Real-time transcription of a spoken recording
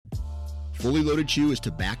Fully Loaded Chew is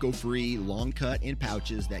tobacco-free, long cut in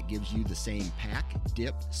pouches that gives you the same pack,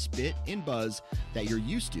 dip, spit, and buzz that you're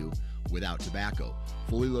used to without tobacco.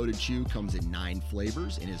 Fully Loaded Chew comes in 9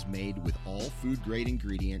 flavors and is made with all food-grade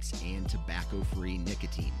ingredients and tobacco-free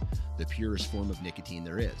nicotine, the purest form of nicotine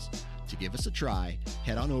there is. To give us a try,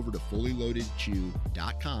 head on over to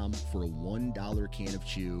fullyloadedchew.com for a $1 can of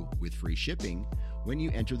chew with free shipping when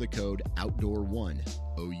you enter the code OUTDOOR1,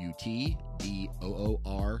 OUTDOOR,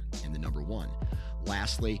 and the number 1.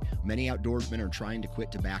 Lastly, many outdoorsmen are trying to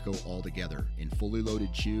quit tobacco altogether, and Fully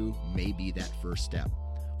Loaded Chew may be that first step.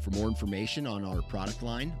 For more information on our product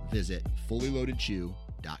line, visit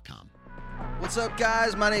fullyloadedchew.com. What's up,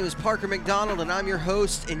 guys? My name is Parker McDonald, and I'm your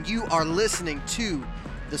host, and you are listening to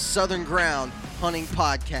the Southern Ground Hunting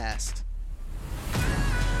Podcast.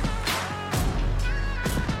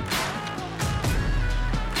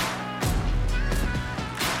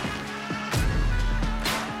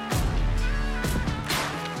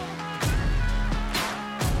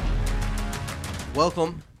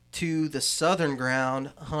 Welcome to the Southern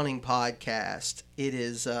Ground Hunting Podcast. It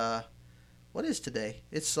is, what is today?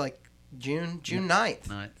 It's like June 9th.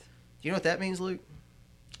 Do you know what that means, Luke?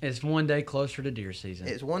 It's one day closer to deer season.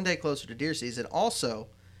 It's one day closer to deer season. Also,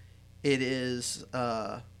 it is,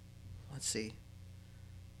 let's see,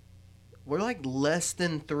 we're like less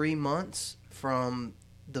than 3 months from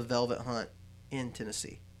the velvet hunt in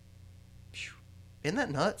Tennessee. Isn't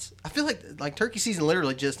that nuts? I feel like turkey season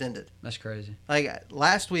literally just ended. That's crazy. Like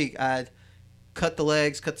last week, I cut the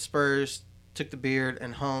legs, cut the spurs, took the beard,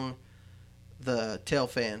 and hung the tail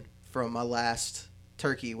fan from my last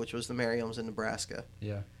turkey, which was the Merriams in Nebraska.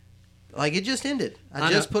 Yeah. Like it just ended.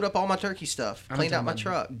 I just put up all my turkey stuff, cleaned out my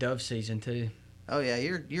truck. Dove season too. Oh yeah,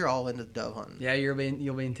 you're all into the dove hunting. Yeah, you'll be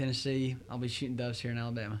in Tennessee. I'll be shooting doves here in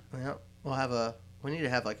Alabama. Yeah, we need to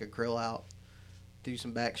have like a grill out, do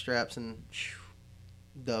some back straps and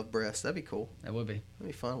dove breasts. That'd be cool. That would be. That'd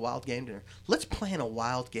be fun. Wild game dinner. Let's plan a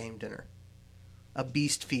wild game dinner. A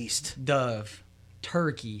beast feast. Dove,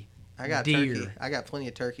 turkey, I got deer. turkey. I got plenty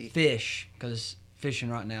of turkey. Fish, because fishing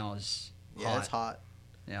right now is hot. Yeah, it's hot.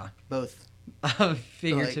 Yeah. Both.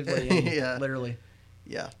 Figuratively Like, and yeah. literally.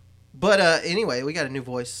 Yeah. But anyway, we got a new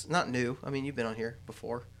voice. Not new. I mean, you've been on here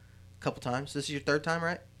before a couple times. This is your third time,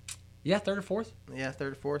 right? Yeah, third or fourth. Yeah,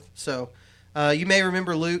 third or fourth. So you may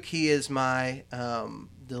remember Luke. He is my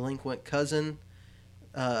delinquent cousin,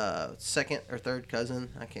 second or third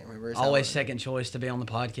cousin. I can't remember. Always second choice to be on the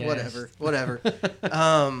podcast. Whatever.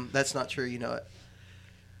 That's not true. You know it.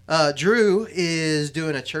 Drew is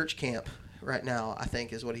doing a church camp right now, I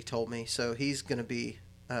think is what he told me. So he's going to be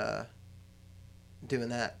doing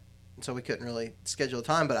that. So we couldn't really schedule a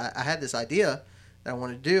time. But I had this idea that I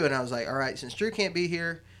wanted to do, and I was like, all right, since Drew can't be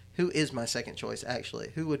here, who is my second choice, actually?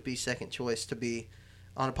 Who would be second choice to be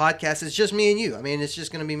on a podcast? It's just me and you. I mean, it's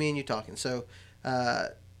just going to be me and you talking. So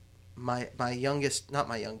my youngest, not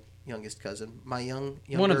my youngest cousin, my younger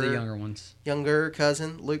one of the younger ones. Younger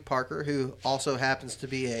cousin, Luke Parker, who also happens to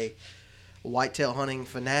be a whitetail hunting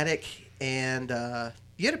fanatic. And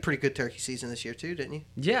you had a pretty good turkey season this year, too, didn't you?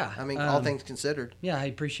 Yeah. I mean, all things considered. Yeah, I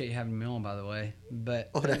appreciate you having me on, by the way. But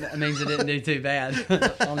Whatever. that means it didn't do too bad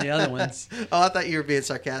on the other ones. Oh, I thought you were being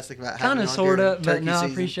sarcastic about having Kind me of, on sort during of, but turkey no, I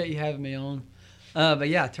season. appreciate you having me on. But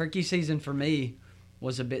yeah, turkey season for me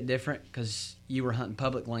was a bit different because you were hunting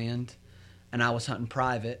public land and I was hunting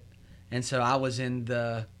private. And so I was in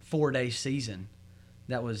the 4-day season.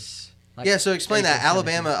 That was like... Yeah, so explain that. April 17th.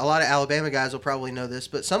 Alabama, a lot of Alabama guys will probably know this,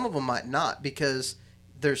 but some of them might not because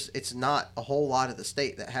it's not a whole lot of the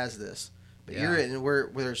state that has this. But Yeah. you're in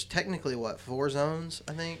where there's technically, 4 zones,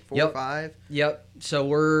 I think? 4 or Yep. 5? Yep. So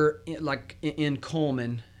we're in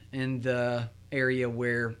Coleman, in the area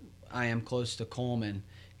where I am close to Coleman.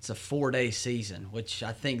 It's a 4-day season, which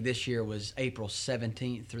I think this year was April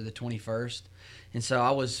 17th through the 21st. And so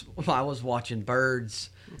I was watching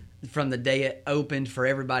birds from the day it opened for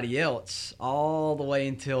everybody else all the way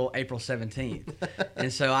until April 17th.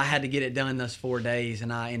 And so I had to get it done those 4 days,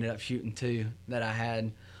 and I ended up shooting 2 that I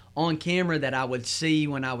had on camera that I would see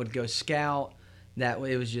when I would go scout. That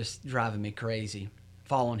it was just driving me crazy.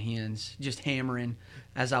 Falling hens, just hammering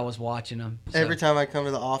as I was watching them. So, Every time I come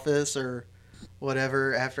to the office or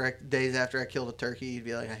whatever, days after I killed a turkey, you'd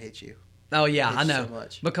be like, I hate you. Oh yeah, hate I you know. so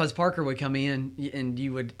much. Because Parker would come in and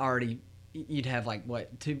you'd have like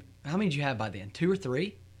what, 2? How many did you have by then? 2 or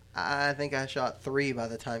 3? I think I shot 3 by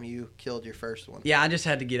the time you killed your first one. Yeah, I just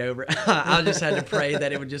had to get over it. I just had to pray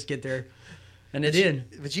that it would just get there, and it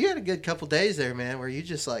did. But you had a good couple days there, man, where you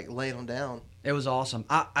just like laid them down. It was awesome.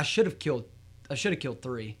 I should have killed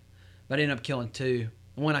 3, but I ended up killing 2.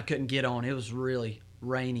 One I couldn't get on. It was really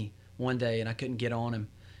rainy one day, and I couldn't get on him.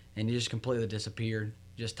 and he just completely disappeared.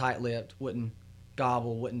 Just tight-lipped, wouldn't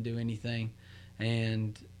gobble, wouldn't do anything.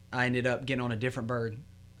 And I ended up getting on a different bird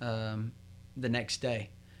the next day,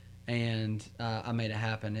 and I made it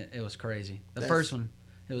happen. It was crazy. The first one,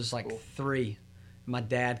 it was like 3. My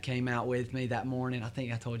dad came out with me that morning. I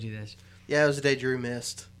think I told you this. Yeah, it was the day Drew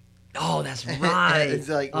missed. Oh, that's right. It's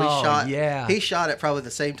like shot. Yeah. He shot at probably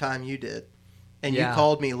the same time you did. And you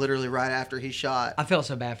called me literally right after he shot. I felt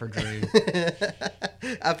so bad for Drew.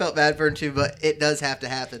 I felt bad for him too, but it does have to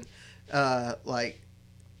happen. Like,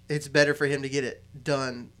 it's better for him to get it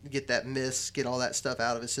done, get that miss, get all that stuff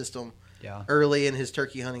out of his system early in his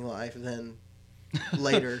turkey hunting life than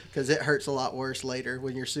later, because it hurts a lot worse later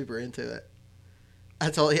when you're super into it.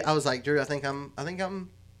 I was like, Drew, I think I'm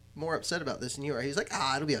more upset about this than you are. He's like,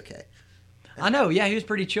 it'll be okay. I know, yeah, he was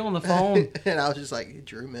pretty chill on the phone. And I was just like,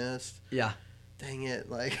 Drew missed. Yeah. Dang it.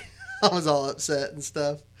 Like, I was all upset and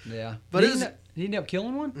stuff. Yeah. But did he end up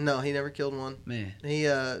killing one? No, he never killed one. Man.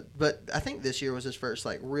 But I think this year was his first,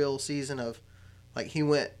 like, real season of, like, he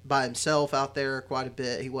went by himself out there quite a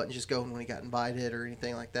bit. He wasn't just going when he got invited or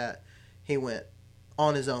anything like that. He went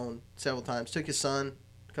on his own several times. Took his son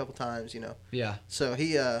a couple times, Yeah. So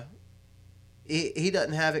he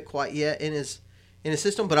doesn't have it quite yet in his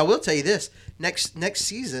system. But I will tell you this: next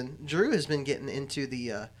season, Drew has been getting into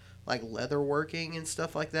the like leather working and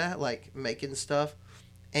stuff like that, like making stuff.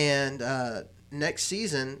 And next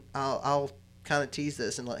season, I'll kind of tease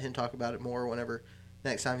this and let him talk about it more whenever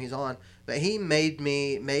next time he's on. But he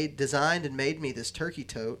designed and made me this turkey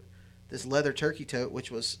tote, this leather turkey tote, which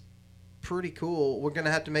was pretty cool. We're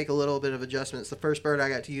gonna have to make a little bit of adjustments. The first bird I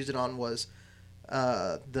got to use it on was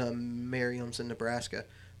the Merriams in Nebraska,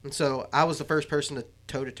 and so I was the first person to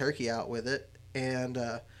tote a turkey out with it, and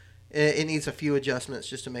it needs a few adjustments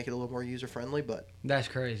just to make it a little more user friendly, but that's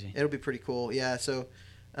crazy. It'll be pretty cool. Yeah, so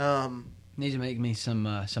needs to make me some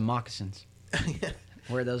moccasins.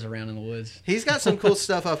 Wear those around in the woods. He's got some cool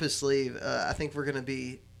stuff up his sleeve. I think we're gonna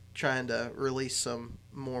be trying to release some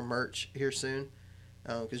more merch here soon,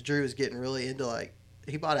 because Drew is getting really into, like,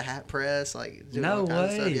 he bought a hat press, like, doing all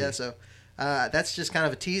kinds of stuff. Yeah, so that's just kind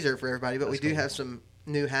of a teaser for everybody, but that's we do have some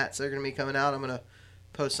new hats that are going to be coming out. I'm going to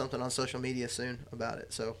post something on social media soon about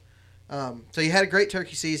it. So so you had a great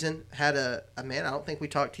turkey season. Had man, I don't think we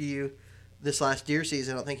talked to you this last deer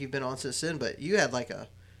season. I don't think you've been on since then, but you had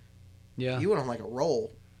you went on like a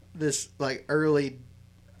roll this, like, early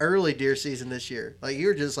deer season this year. Like, you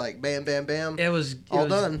were just like bam, bam, bam. It was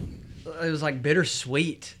done. It was like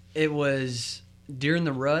bittersweet. It was during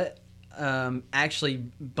the rut. Actually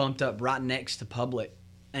bumped up right next to public,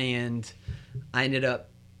 and I ended up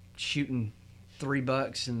shooting 3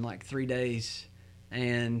 bucks in like 3 days,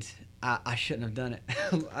 and I shouldn't have done it.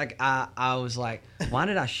 Like, I was like, why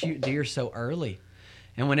did I shoot deer so early?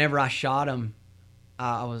 And whenever I shot them,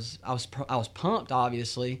 I was pumped,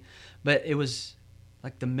 obviously, but it was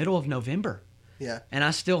like the middle of November. Yeah. And I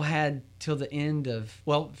still had till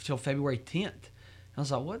February 10th. I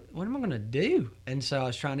was like, what am I going to do? And so I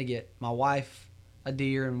was trying to get my wife a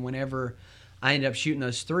deer, and whenever I ended up shooting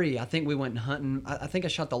those 3, I think we went hunting. I think I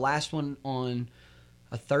shot the last one on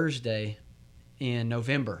a Thursday in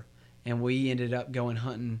November, and we ended up going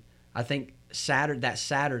hunting, I think, that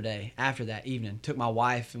Saturday after that evening. Took my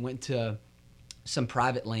wife and went to some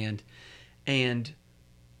private land, and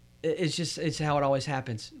it's how it always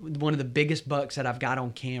happens. One of the biggest bucks that I've got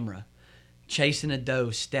on camera, chasing a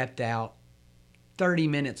doe, stepped out 30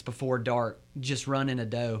 minutes before dark, just running a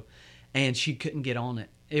doe, and she couldn't get on it.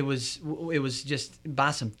 It was just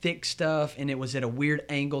by some thick stuff, and it was at a weird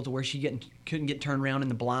angle to where she couldn't get turned around in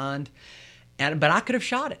the blind. But I could have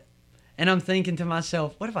shot it. And I'm thinking to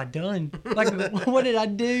myself, what have I done? Like, what did I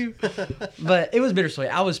do? But it was bittersweet.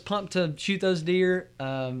 I was pumped to shoot those deer,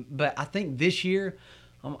 but I think this year,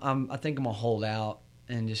 I think I'm going to hold out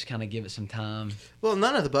and just kind of give it some time. Well,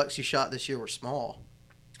 none of the bucks you shot this year were small.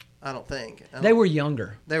 I don't think. They were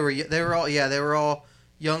younger. They were all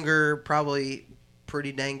younger, probably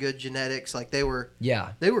pretty dang good genetics. Like, they were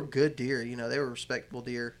good deer, they were respectable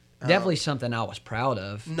deer. Definitely something I was proud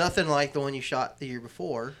of. Nothing like the one you shot the year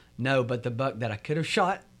before. No, but the buck that I could have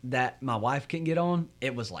shot that my wife couldn't get on,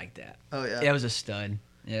 it was like that. Oh yeah. It was a stud.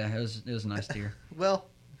 Yeah, it was a nice deer. Well,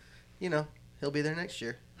 he'll be there next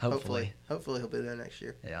year. Hopefully he'll be there next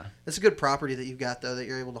year. Yeah. It's a good property that you've got, though, that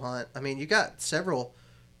you're able to hunt. I mean, you got several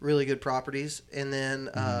really good properties, and then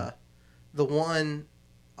the one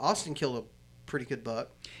Austin killed a pretty good buck.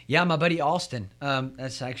 Yeah, my buddy Austin.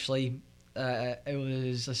 That's actually it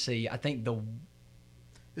was. Let's see. I think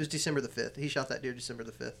it was December the 5th. He shot that deer December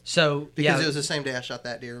the 5th. So because it was the same day I shot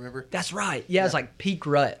that deer. Remember? That's right. Yeah, it was like peak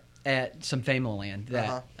rut. at some family land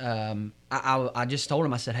that I just told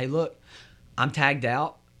him, I said, hey, look, I'm tagged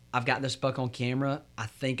out. I've got this buck on camera. I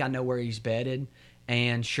think I know where he's bedded.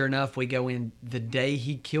 And sure enough, we go in the day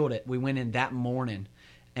he killed it. We went in that morning,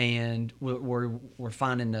 and we're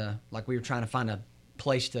finding we were trying to find a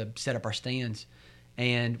place to set up our stands,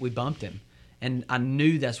 and we bumped him. And I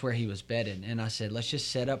knew that's where he was bedded. And I said, let's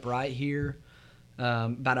just set up right here,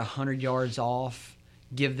 about 100 yards off.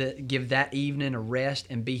 Give that evening a rest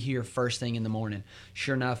and be here first thing in the morning.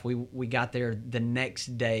 Sure enough, we got there the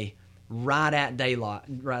next day, right at daylight.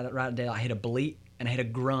 Right at daylight, I hit a bleat and I hit a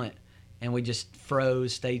grunt, and we just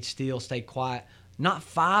froze, stayed still, stayed quiet. Not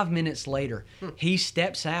 5 minutes later, he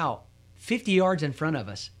steps out 50 yards in front of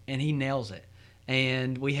us, and he nails it.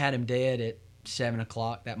 And we had him dead at 7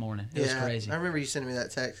 o'clock that morning. It was crazy. I remember you sending me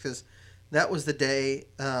that text because that was the day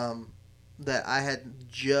that I had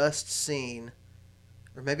just seen,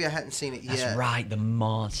 or maybe I hadn't seen it yet. That's right, the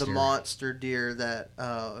monster. The monster deer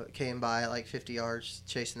that came by like 50 yards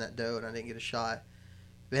chasing that doe, and I didn't get a shot.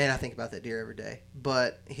 Man, I think about that deer every day.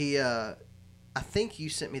 But he, I think you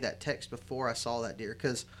sent me that text before I saw that deer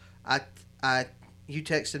because you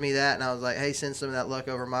texted me that, and I was like, hey, send some of that luck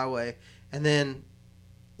over my way. And then,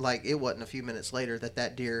 like, it wasn't a few minutes later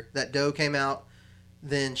that doe came out.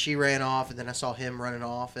 Then she ran off, and then I saw him running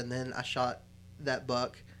off, and then I shot that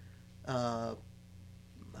buck. I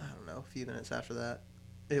don't know, a few minutes after that.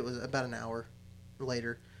 It was about an hour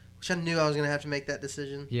later, which I knew I was going to have to make that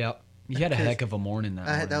decision. Yep. You had a heck of a morning that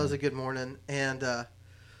morning. That was a good morning. And,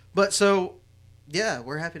 but so, yeah,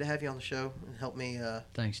 we're happy to have you on the show and help me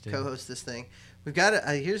Thanks, dude. co-host this thing. We've got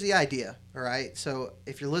here's the idea, all right? So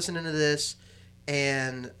if you're listening to this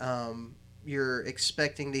and you're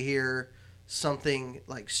expecting to hear something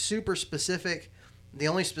like super specific, the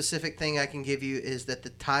only specific thing I can give you is that the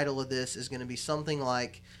title of this is going to be something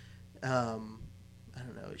like, I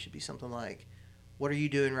don't know, it should be something like, what are you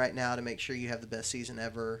doing right now to make sure you have the best season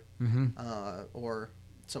ever? Or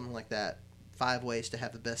something like that. 5 ways to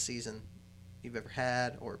have the best season you've ever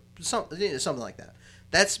had, or something like that.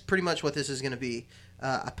 That's pretty much what this is going to be.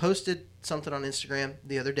 I posted something on Instagram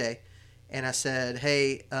the other day, and I said,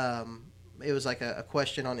 hey, it was like a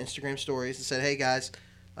question on Instagram stories. It said, hey, guys,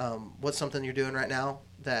 what's something you're doing right now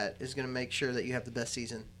that is going to make sure that you have the best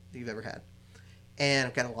season that you've ever had? And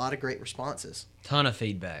I've got a lot of great responses. Ton of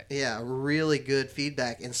feedback. Yeah, really good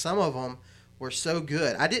feedback. And some of them were so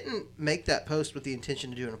good. I didn't make that post with the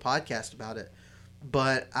intention of doing a podcast about it.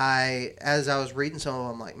 But as I was reading some of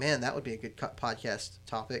them, I'm like, man, that would be a good podcast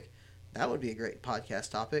topic. That would be a great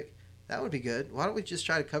podcast topic. That would be good. Why don't we just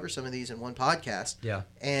try to cover some of these in one podcast? Yeah.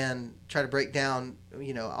 And try to break down,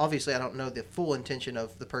 obviously I don't know the full intention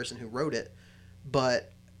of the person who wrote it.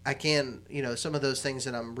 But I can, some of those things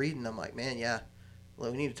that I'm reading, I'm like, man, yeah. Well,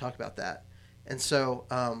 we need to talk about that. And so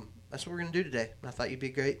that's what we're going to do today. I thought you'd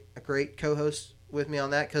be a great co-host with me on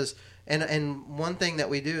that. Cause, and one thing that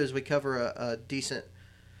we do is we cover a decent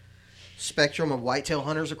spectrum of whitetail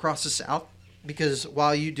hunters across the South. Because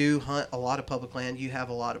while you do hunt a lot of public land, you have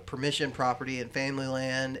a lot of permission property and family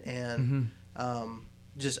land and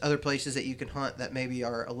just other places that you can hunt that maybe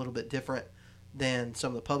are a little bit different than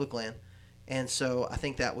some of the public land. And so I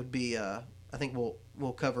think that would be, I think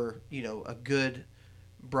we'll cover, a good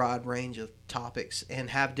broad range of topics and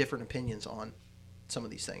have different opinions on some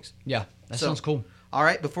of these things. Yeah, that sounds cool. All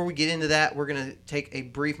right, before we get into that, we're going to take a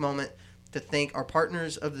brief moment to thank our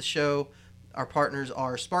partners of the show. Our partners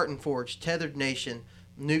are Spartan Forge, Tethered Nation,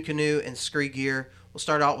 NuCanoe, and Scree Gear. We'll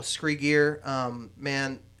start out with Scree Gear.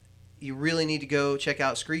 Man, you really need to go check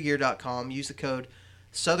out ScreeGear.com. Use the code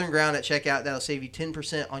Southern Ground at checkout. That'll save you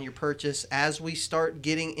 10% on your purchase. As we start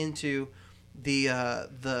getting into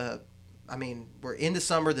we're into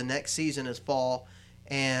summer. The next season is fall,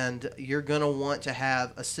 and you're going to want to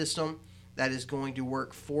have a system that is going to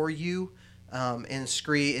work for you. And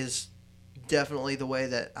Scree is definitely the way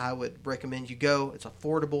that I would recommend you go. It's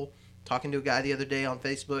affordable. Talking to a guy the other day on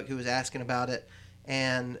Facebook who was asking about it,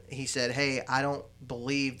 and he said, hey, I don't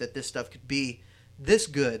believe that this stuff could be this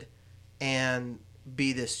good and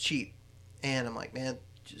be this cheap. And I'm like, man,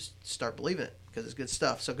 just start believing it because it's good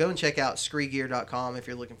stuff. So go and check out ScreeGear.com if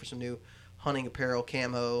you're looking for some new hunting apparel,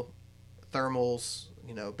 camo, thermals,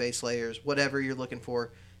 base layers, whatever you're looking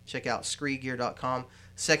for. Check out ScreeGear.com.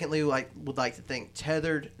 Secondly, would like to thank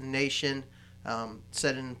Tethered Nation.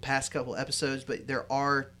 Said in the past couple episodes, but there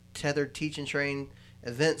are tethered teach and train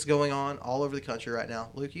events going on all over the country right now.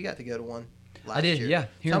 Luke, you got to go to one last year. Yeah.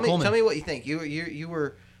 Here in Coleman. Tell me what you think. You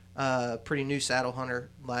were a pretty new saddle hunter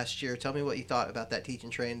last year. Tell me what you thought about that teach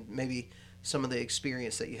and train, maybe some of the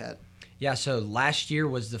experience that you had. Yeah, so last year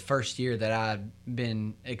was the first year that I'd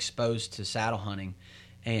been exposed to saddle hunting.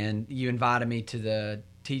 and you invited me to the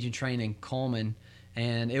Teach and Train in Coleman,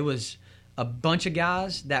 and it was a bunch of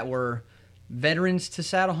guys that were veterans to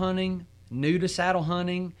saddle hunting, new to saddle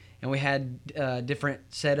hunting, and we had different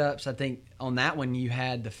setups. I think on that one you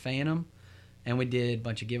had the Phantom, and we did a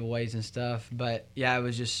bunch of giveaways and stuff. But yeah, it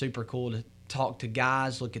was just super cool to talk to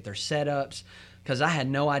guys, look at their setups, because I had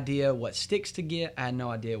no idea what sticks to get. I had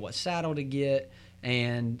no idea what saddle to get.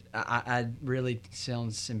 And I really,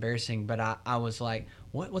 sounds embarrassing, but I was like,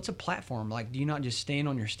 what's a platform? Like, do you not just stand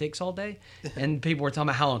on your sticks all day? And people were talking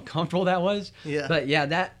about how uncomfortable that was. Yeah. But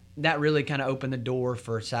yeah, that really kind of opened the door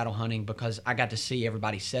for saddle hunting, because I got to see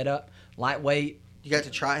everybody's setup, lightweight. You got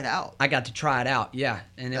to try it out. I got to try it out, yeah.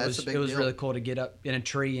 And That's a big deal. really cool to get up in a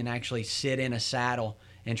tree and actually sit in a saddle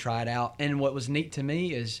and try it out. And what was neat to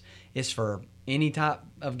me is for any type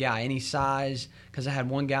of guy, any size, because I had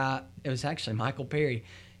one guy, it was actually Michael Perry.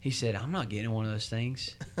 He said, I'm not getting one of those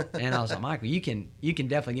things. And I was like, Michael, you can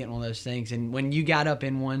definitely get one of those things. And when you got up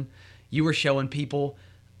in one, you were showing people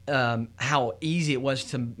how easy it was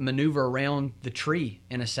to maneuver around the tree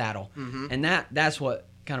in a saddle. Mm-hmm. And that's what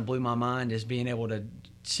kind of blew my mind, is being able to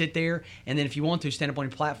sit there, and then if you want to, stand up on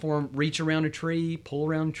your platform, reach around a tree, pull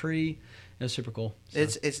around a tree. It was super cool. So.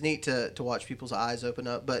 It's neat to watch people's eyes open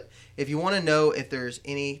up. But if you want to know if there's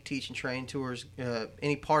any Teach and Train tours,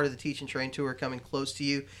 any part of the Teach and Train tour coming close to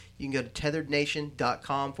you, you can go to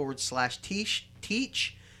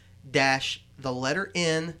tetherednation.com/teach dash the letter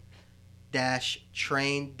N dash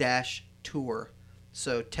train dash tour.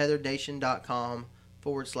 So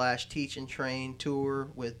tetherednation.com/teach and train tour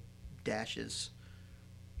with dashes.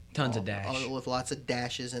 Tons of dash. With lots of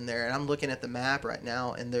dashes in there. And I'm looking at the map right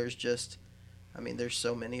now, and there's just, there's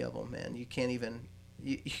so many of them, man. You can't even,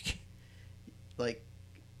 like,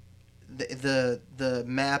 the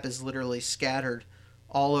map is literally scattered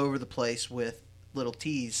all over the place with little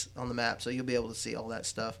T's on the map, so you'll be able to see all that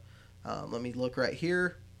stuff. Let me look right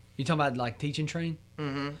here. You talking about like Teach and Train?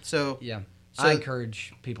 Mm-hmm. So yeah, I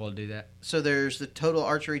encourage people to do that. So there's the Total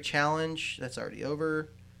Archery Challenge. That's already over.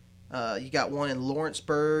 You got one in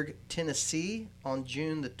Lawrenceburg, Tennessee on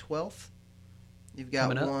June the 12th. You've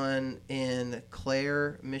got one in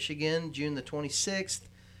Clare, Michigan, June the 26th.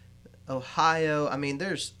 Ohio.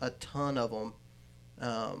 There's a ton of them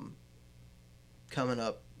coming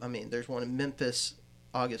up. There's one in Memphis,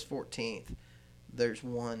 August 14th. There's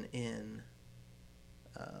one in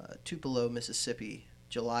Tupelo, Mississippi,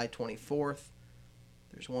 July 24th.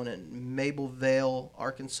 There's one in Mableville,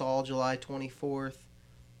 Arkansas, July 24th.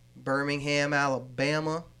 Birmingham,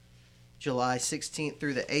 Alabama, July 16th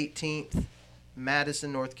through the 18th.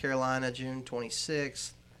 Madison, North Carolina, June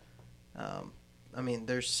 26th.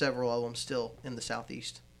 There's several of them still in the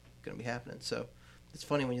southeast going to be happening. So it's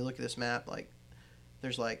funny when you look at this map,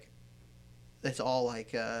 there's it's all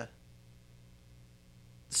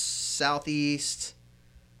southeast,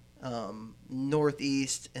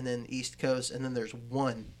 northeast, and then east coast, and then there's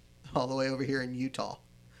one all the way over here in Utah.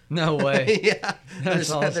 No way. Yeah,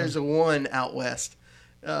 awesome. There's a one out west,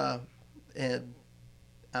 and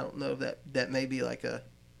I don't know if that may be a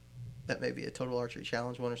Total Archery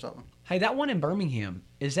Challenge one or something. Hey, that one in Birmingham,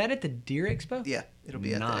 is that at the Deer Expo? Yeah, it'll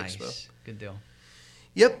be at the expo. Good deal.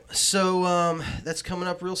 Yep. So that's coming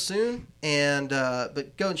up real soon, and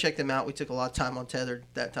but go and check them out. We took a lot of time on Tethered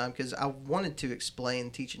that time because I wanted to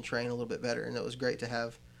explain Teach and Train a little bit better, and it was great to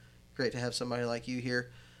have somebody like you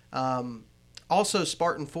here. Also,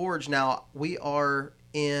 Spartan Forge. Now we are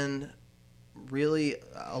in really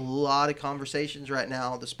a lot of conversations right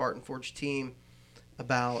now, the Spartan Forge team,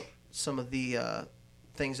 about some of the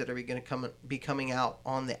things that are going to be coming out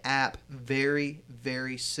on the app very,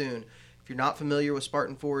 very soon. If you're not familiar with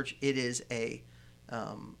Spartan Forge, it is a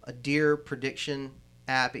deer prediction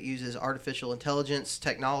app. It uses artificial intelligence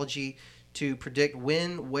technology to predict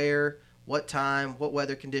when, where, what time, what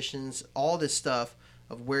weather conditions, all this stuff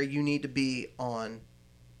of where you need to be on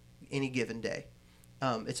any given day.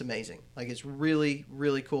 It's amazing. It's really,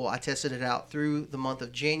 really cool. I tested it out through the month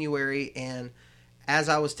of January, and as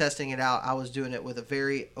I was testing it out, I was doing it with a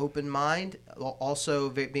very open mind, also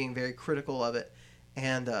being very critical of it,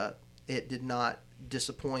 and it did not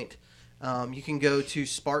disappoint. You can go to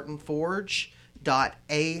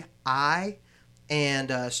SpartanForge.ai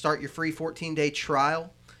and start your free 14-day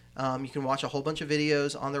trial. You can watch a whole bunch of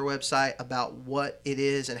videos on their website about what it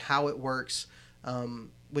is and how it works,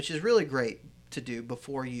 which is really great to do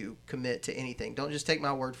before you commit to anything. Don't just take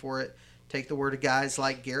my word for it. Take the word of guys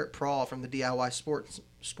like Garrett Prawl from the DIY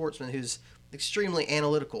Sportsman, who's extremely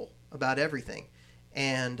analytical about everything.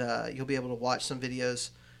 And you'll be able to watch some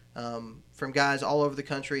videos from guys all over the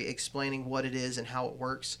country explaining what it is and how it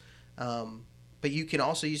works. But you can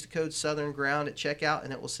also use the code Southern Ground at checkout,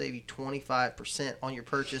 and it will save you 25% on your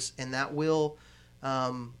purchase, and that will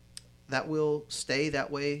stay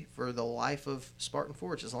that way for the life of Spartan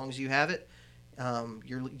Forge. As long as you have it,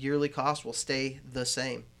 your yearly cost will stay the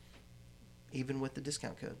same, even with the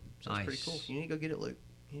discount code. So it's pretty cool. You need to go get it, Luke.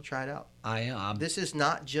 You need to try it out. I am. This is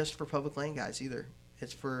not just for public land guys either.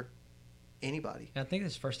 It's for anybody. I think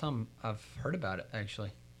this is the first time I've heard about it,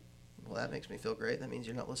 actually. Well, that makes me feel great. That means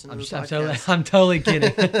you're not listening to the podcast. I'm totally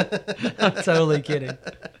kidding. I'm totally kidding.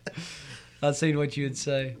 I've seen what you would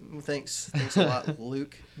say. Thanks a lot,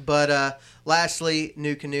 Luke. But lastly,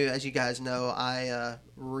 NuCanoe. As you guys know, I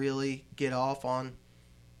really get off on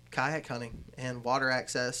kayak hunting and water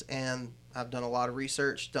access, and I've done a lot of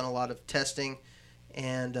research, done a lot of testing,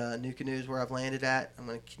 and NuCanoe is where I've landed at. I'm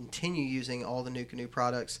going to continue using all the NuCanoe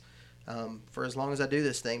products for as long as I do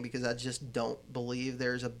this thing, because I just don't believe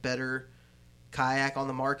there's a better kayak on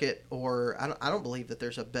the market, or I don't believe that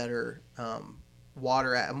there's a better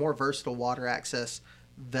a more versatile water access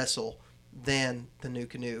vessel than the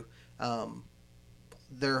NuCanoe.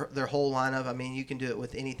 Their whole lineup, I mean, you can do it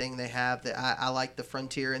with anything they have. I like the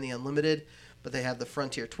Frontier and the Unlimited, but they have the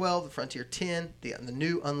Frontier 12, the Frontier 10, the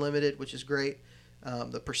new Unlimited, which is great,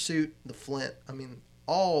 the Pursuit, the Flint. I mean,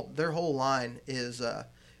 their whole line is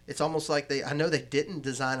it's almost like I know they didn't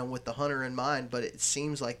design them with the hunter in mind, but it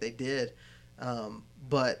seems like they did.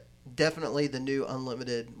 But definitely the new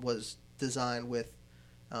Unlimited was designed with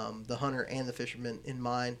the hunter and the fisherman in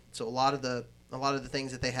mind. So a lot of the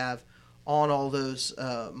things that they have on all those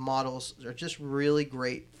models are just really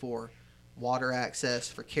great for water access,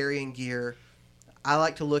 for carrying gear. I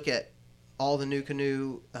like to look at all the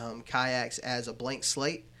NuCanoe kayaks as a blank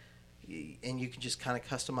slate, and you can just kind of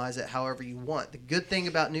customize it however you want. The good thing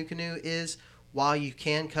about NuCanoe is, while you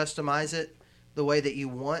can customize it the way that you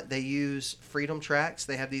want, they use Freedom Tracks.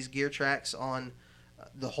 They have these gear tracks on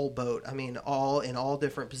the whole boat. I mean, in all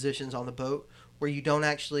different positions on the boat, where you don't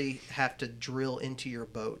actually have to drill into your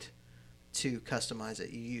boat to customize it.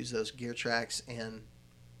 You use those gear tracks, and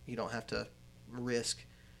you don't have to risk.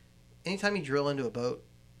 Anytime you drill into a boat,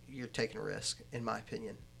 you're taking a risk, in my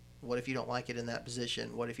opinion. What if you don't like it in that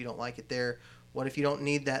position? What if you don't like it there? What if you don't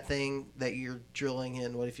need that thing that you're drilling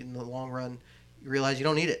in? What if in the long run you realize you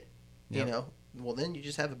don't need it? Yep. You know, well, then you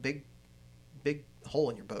just have a big hole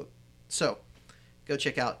in your boat. So go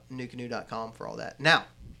check out NuCanoe.com for all that. Now,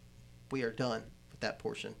 we are done with that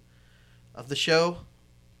portion of the show.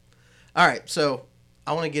 All right, so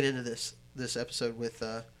I want to get into this episode with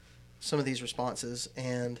some of these responses.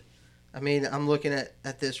 And, I mean, I'm looking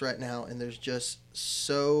at this right now, and there's just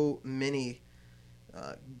so many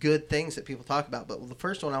good things that people talk about. But the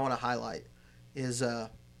first one I want to highlight is, I'm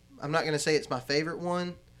not going to say it's my favorite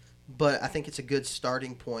one, but I think it's a good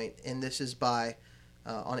starting point. And this is by,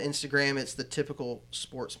 on Instagram, it's The Typical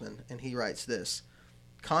Sportsman, and he writes this: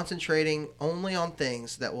 concentrating only on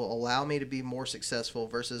things that will allow me to be more successful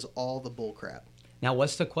versus all the bullcrap. Now,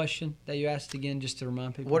 what's the question that you asked again, just to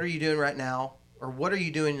remind people? What are you doing right now, or what are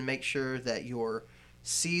you doing to make sure that your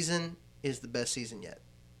season is the best season yet?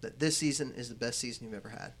 That this season is the best season you've ever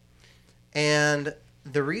had. And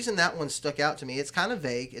the reason that one stuck out to me, it's kind of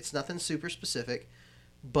vague. It's nothing super specific,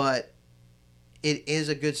 but it is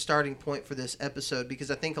a good starting point for this episode,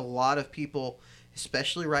 because I think a lot of people,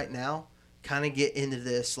 especially right now, kind of get into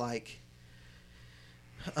this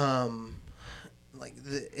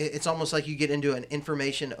it's almost like you get into an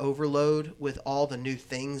information overload with all the new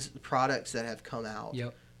things, products that have come out.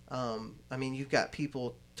 Yep. I mean, you've got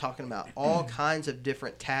people talking about all kinds of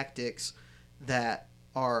different tactics that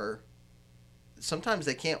are, sometimes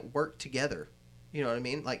they can't work together. You know what I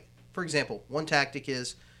mean? Like, for example, one tactic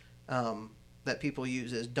is that people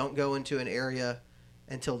use is don't go into an area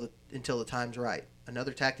until the time's right.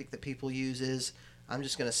 Another tactic that people use is, I'm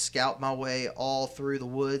just going to scout my way all through the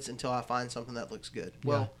woods until I find something that looks good. Yeah.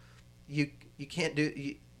 Well, you can't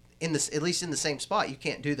do in this, at least in the same spot. You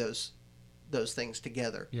can't do those things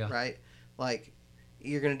together, yeah. Right? Like,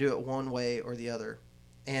 you're going to do it one way or the other,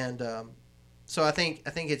 and so I think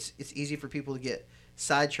it's easy for people to get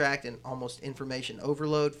sidetracked and almost information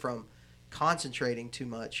overload from concentrating too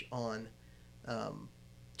much on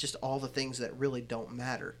just all the things that really don't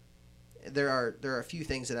matter. There are a few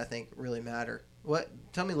things that I think really matter.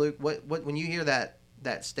 Tell me, Luke, what when you hear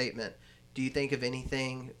that statement, do you think of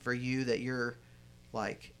anything for you that you're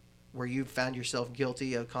like, where you found yourself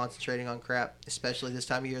guilty of concentrating on crap, especially this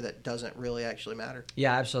time of year, that doesn't really actually matter?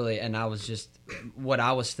 Yeah, absolutely. And what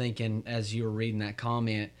I was thinking as you were reading that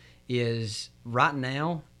comment is, right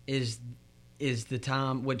now is the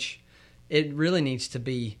time, which it really needs to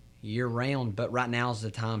be year round, but right now is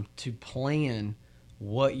the time to plan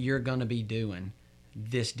what you're going to be doing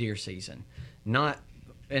this deer season. Not,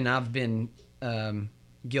 and I've been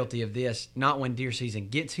guilty of this, not when deer season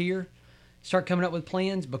gets here, start coming up with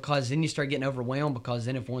plans, because then you start getting overwhelmed, because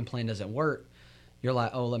then if one plan doesn't work, you're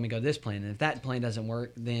like, oh, let me go to this plan. And if that plan doesn't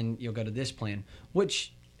work, then you'll go to this plan,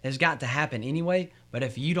 which has got to happen anyway. But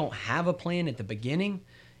if you don't have a plan at the beginning,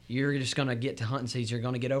 you're just going to get to hunting season. You're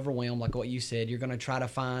going to get overwhelmed, like what you said. You're going to try to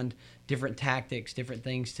find different tactics, different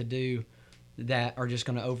things to do that are just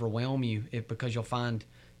going to overwhelm you because you'll find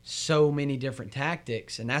so many different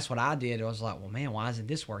tactics. And that's what I did. I was like, well, man, why isn't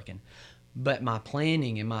this working? But my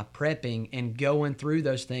planning and my prepping and going through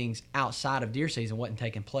those things outside of deer season wasn't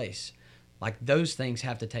taking place. Like, those things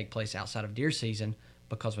have to take place outside of deer season,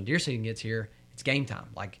 because when deer season gets here, it's game time.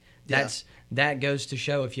 Like, that goes to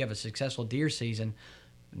show, if you have a successful deer season,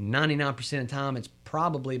 99% of the time it's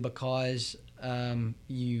probably because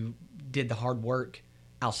you did the hard work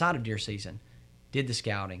outside of deer season, did the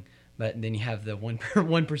scouting. But then you have the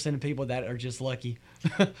 1% of people that are just lucky.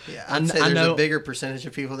 Yeah, I'd say there's a bigger percentage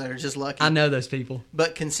of people that are just lucky. I know those people.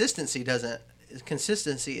 But consistency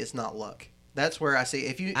is not luck. That's where I see,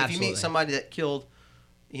 if you meet somebody that killed,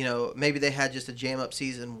 maybe they had just a jam up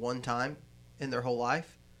season one time in their whole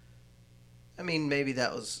life. I mean, maybe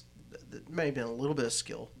that was, may have been a little bit of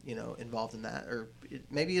skill, involved in that, or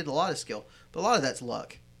maybe a lot of skill, but a lot of that's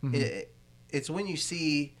luck. Mm-hmm. It's when you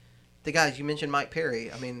see the guys, you mentioned Mike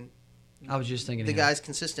Perry. I mean, I was just thinking the guy's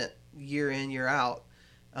consistent year in, year out.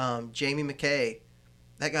 Jamie McKay,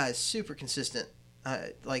 that guy is super consistent.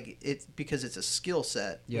 It's because it's a skill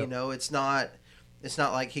set. Yep. It's not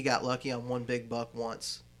like he got lucky on one big buck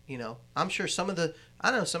once. I'm sure some of the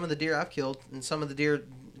deer I've killed and some of the deer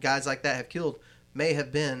guys like that have killed may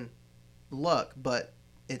have been luck, but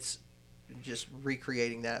it's just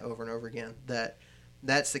recreating that over and over again.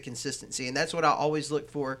 That's the consistency, and that's what I always look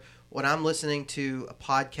for when I'm listening to a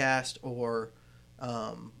podcast or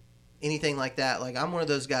anything like that. Like, I'm one of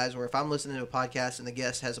those guys where if I'm listening to a podcast and the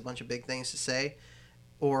guest has a bunch of big things to say,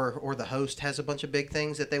 or the host has a bunch of big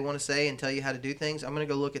things that they want to say and tell you how to do things, I'm going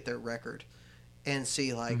to go look at their record and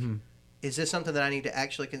see, like, is this something that I need to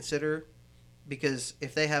actually consider? Because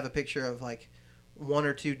if they have a picture of, like, one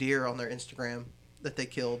or two deer on their Instagram that they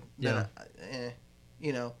killed, then I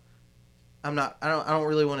don't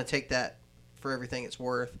really want to take that for everything it's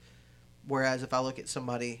worth. Whereas if I look at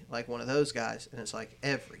somebody like one of those guys, and it's like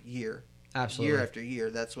every year, absolutely, year after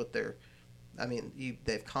year, that's what they're. I mean,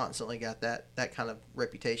 they've constantly got that kind of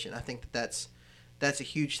reputation. I think that's a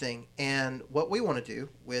huge thing. And what we want to do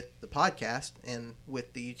with the podcast and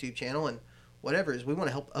with the YouTube channel and whatever is we want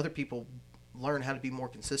to help other people learn how to be more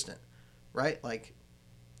consistent, right? Like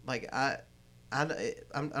I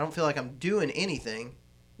don't feel like I'm doing anything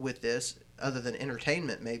with this other than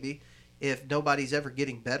entertainment, maybe, if nobody's ever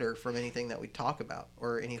getting better from anything that we talk about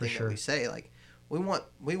or anything that we say. Like, we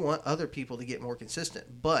want other people to get more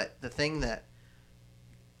consistent. But the thing that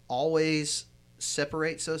always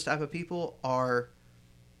separates those type of people are,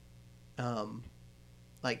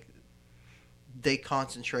 like, they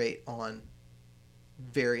concentrate on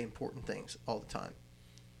very important things all the time.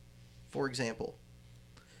 For example,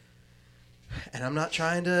 and I'm not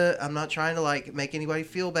trying to like make anybody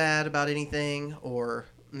feel bad about anything or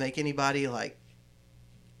make anybody like,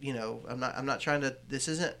 I'm not trying to, this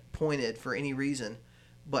isn't pointed for any reason,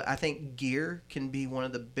 but I think gear can be one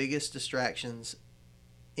of the biggest distractions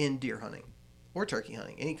in deer hunting or turkey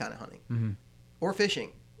hunting, any kind of hunting, or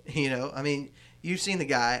fishing. I mean, you've seen the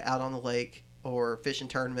guy out on the lake or fishing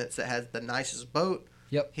tournaments that has the nicest boat.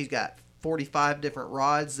 Yep. He's got 45 different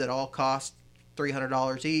rods that all cost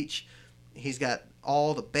 $300 each. He's got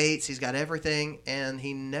all the baits. He's got everything, and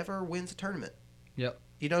he never wins a tournament. Yep.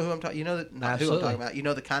 You know who I'm talking? Not Absolutely. who I'm talking about. You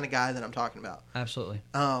know the kind of guy that I'm talking about. Absolutely.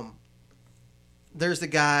 There's the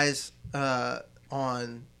guys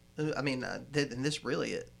on. I mean, and this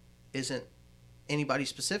really isn't anybody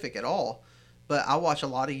specific at all. But I watch a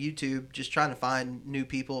lot of YouTube just trying to find new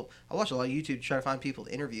people. I watch a lot of YouTube to try to find people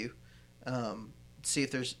to interview. See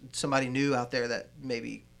if there's somebody new out there that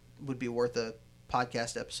maybe would be worth a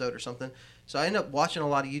podcast episode or something. So I end up watching a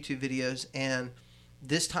lot of YouTube videos, and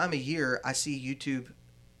this time of year I see YouTube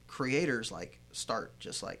creators like start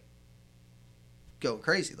just like going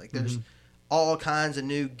crazy. Like, there's all kinds of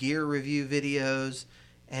new gear review videos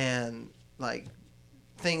and like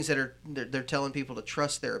things that they're telling people to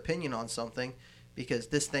trust their opinion on something because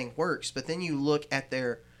this thing works. But then you look at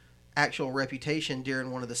their actual reputation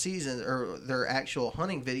during one of the seasons or their actual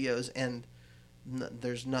hunting videos, and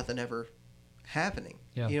there's nothing ever happening.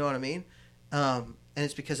 Yeah. You know what I mean? And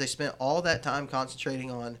it's because they spent all that time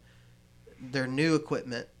concentrating on their new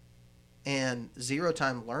equipment and zero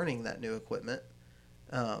time learning that new equipment.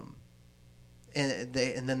 and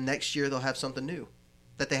then next year they'll have something new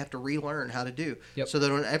that they have to relearn how to do. Yep. So they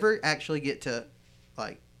don't ever actually get to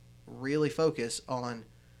like really focus on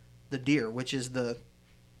the deer, which is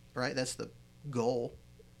that's the goal,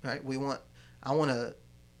 right? I want to,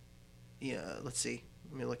 let's see.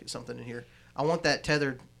 Let me look at something in here. I want that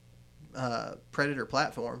tethered predator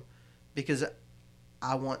platform because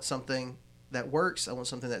I want something that works. I want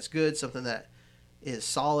something that's good, something that is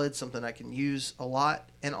solid, something I can use a lot,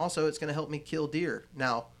 and also it's going to help me kill deer.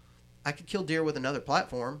 Now, I could kill deer with another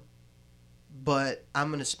platform, but I'm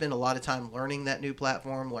going to spend a lot of time learning that new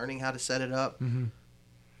platform, learning how to set it up. Mm-hmm.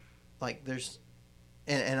 Like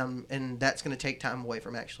and that's going to take time away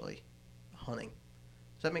from actually hunting.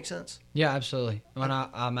 Does that make sense? Yeah, absolutely. When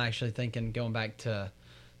I'm actually thinking, going back to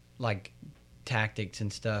like tactics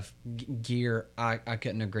and stuff, gear, I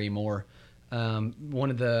couldn't agree more. One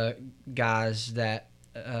of the guys that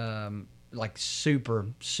like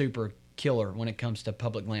super killer when it comes to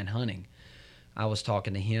public land hunting, I was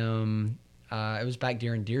talking to him. It was back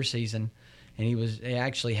during deer season, and he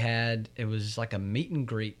actually had, it was like a meet and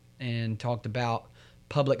greet, and talked about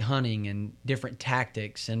public hunting and different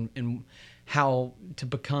tactics and how to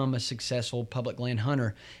become a successful public land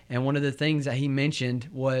hunter. And one of the things that he mentioned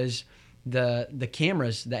was the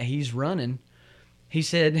cameras that he's running. He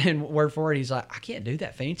said, and word for it, he's like, I can't do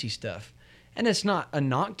that fancy stuff. And it's not a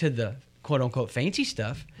knock to the quote-unquote fancy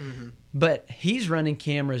stuff, mm-hmm. but he's running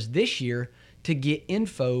cameras this year to get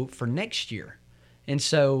info for next year. And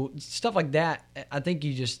so stuff like that, I think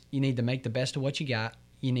you need to make the best of what you got.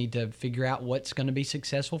 You need to figure out what's going to be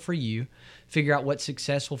successful for you, figure out what's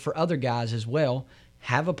successful for other guys as well,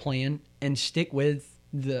 have a plan, and stick with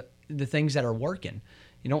the things that are working.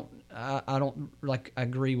 You don't, I don't like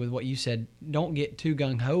agree with what you said. Don't get too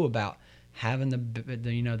gung ho about having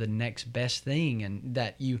the next best thing, and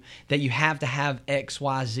that you have to have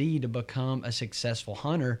XYZ to become a successful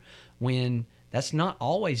hunter, when that's not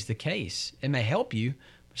always the case. It may help you,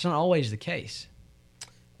 but it's not always the case.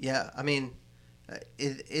 Yeah, I mean,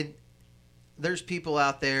 there's people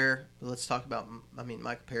out there. Let's talk about. I mean,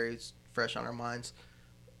 Michael Perry's fresh on our minds.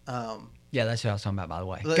 Yeah, that's what I was talking about, by the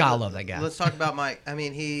way. God, I love that guy. Let's talk about Mike. I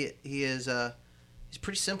mean, he's a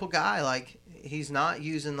pretty simple guy. Like, he's not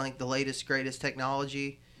using like the latest greatest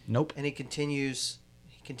technology. Nope. And he continues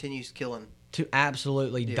killing to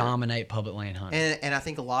absolutely deer. Dominate public land hunting. And I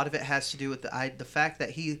think a lot of it has to do with the fact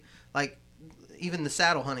that he, like, even the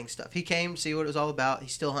saddle hunting stuff. He came to see what it was all about.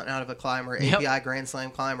 He's still hunting out of a climber, API Grand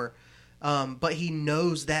Slam climber. But he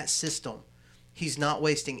knows that system. He's not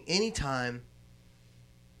wasting any time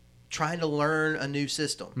trying to learn a new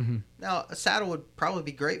system. Mm-hmm. Now, a saddle would probably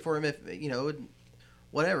be great for him if,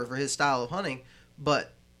 whatever, for his style of hunting.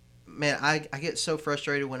 But, man, I get so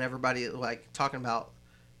frustrated when everybody, like, talking about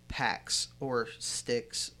packs or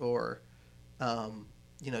sticks or,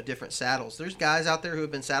 different saddles. There's guys out there who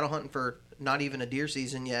have been saddle hunting for not even a deer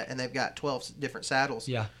season yet, and they've got 12 different saddles.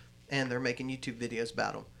 Yeah. And they're making YouTube videos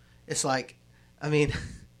about them. It's like, I mean,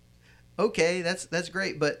 okay, that's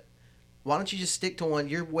great, but why don't you just stick to one?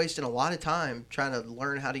 You're wasting a lot of time trying to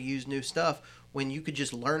learn how to use new stuff when you could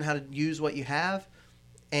just learn how to use what you have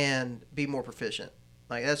and be more proficient.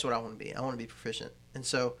 Like, that's what I want to be. I want to be proficient. And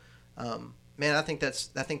so, man, I think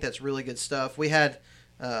that's really good stuff. We had,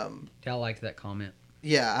 I liked that comment.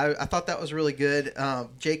 Yeah, I thought that was really good.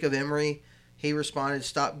 Jacob Emery, he responded,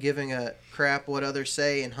 "Stop giving a crap what others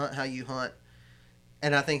say and hunt how you hunt."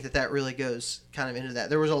 And I think that really goes kind of into that.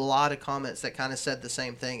 There was a lot of comments that kind of said the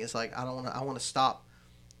same thing. It's like, I want to stop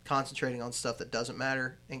concentrating on stuff that doesn't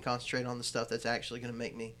matter and concentrate on the stuff that's actually going to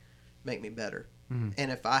make me better. Mm-hmm.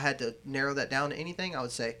 And if I had to narrow that down to anything, I would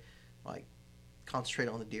say, like, concentrate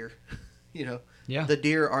on the deer. Yeah. The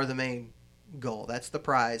deer are the main goal. That's the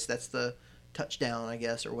prize. That's the touchdown, I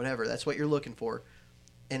guess, or whatever. That's what you're looking for.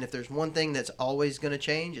 And if there's one thing that's always going to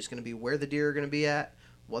change, it's going to be where the deer are going to be at,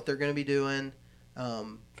 what they're going to be doing.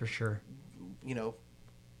 For sure.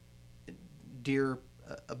 Deer,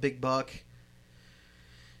 a big buck,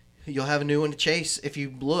 you'll have a new one to chase. If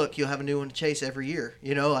you look, you'll have a new one to chase every year.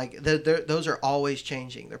 Like, those are always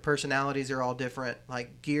changing. Their personalities are all different.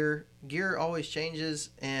 Like, gear always changes,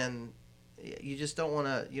 and you just don't want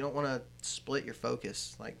to split your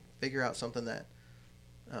focus. Like, figure out something that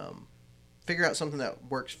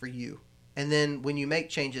works for you. And then when you make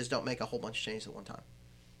changes, don't make a whole bunch of changes at one time.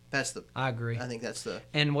 I agree. I think that's the.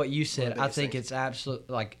 And what you said, I think things. it's absolute.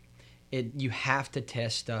 Like, you have to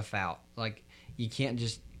test stuff out. Like, you can't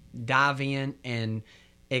just dive in and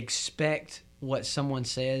expect what someone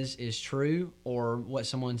says is true or what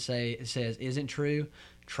someone says isn't true.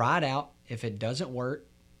 Try it out. If it doesn't work,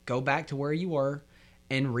 go back to where you were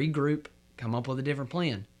and regroup. come up with a different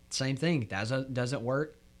plan. Same thing. Doesn't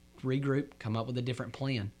work, regroup, come up with a different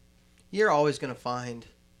plan. You're always going to find,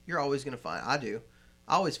 I do.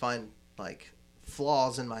 I always find like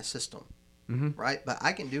flaws in my system, right? But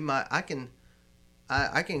I can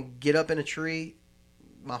get up in a tree,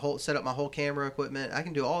 set up my whole camera equipment. I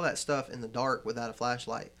can do all that stuff in the dark without a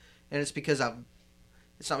flashlight. And it's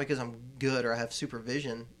not because I'm good or I have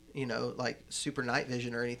supervision, like super night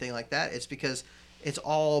vision or anything like that. It's because it's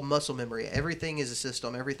all muscle memory. Everything is a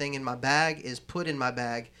system. Everything in my bag is put in my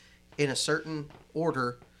bag in a certain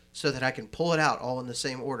order so that I can pull it out all in the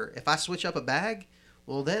same order. If I switch up a bag,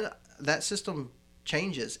 well, then that system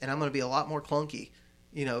changes and I'm going to be a lot more clunky,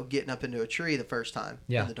 getting up into a tree the first time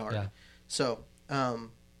in the dark. Yeah. So, I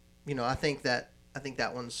think that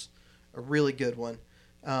one's a really good one.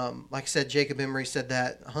 Like I said, Jacob Emery said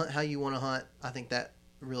that, hunt how you want to hunt. I think that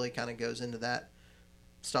really kind of goes into that.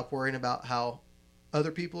 Stop worrying about how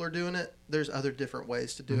other people are doing it. There's other different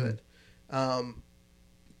ways to do it.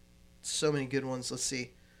 So many good ones. Let's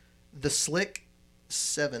see. The Slick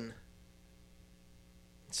 7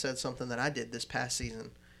 said something that I did this past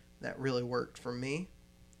season that really worked for me.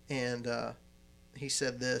 And he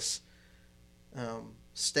said this,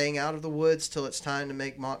 staying out of the woods till it's time to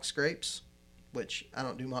make mock scrapes, which I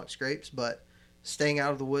don't do mock scrapes, but staying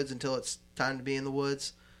out of the woods until it's time to be in the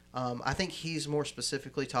woods. I think he's more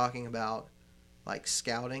specifically talking about like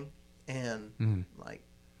scouting and like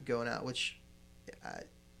going out, which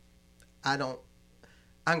I don't.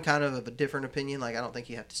 I'm kind of a different opinion. Like I don't think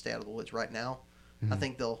you have to stay out of the woods right now. I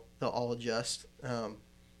think they'll all adjust.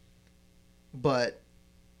 But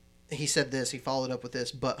he said this. He followed up with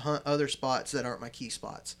this. But hunt other spots that aren't my key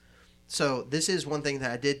spots. So this is one thing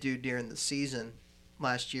that I did do during the season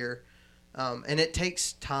last year, and it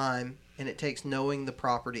takes time and it takes knowing the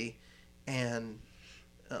property and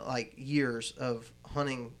like years of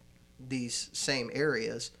hunting these same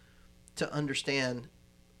areas to understand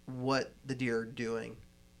what the deer are doing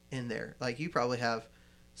in there. Like you probably have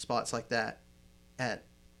spots like that at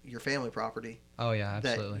your family property. Oh yeah,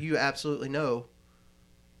 absolutely. That you absolutely know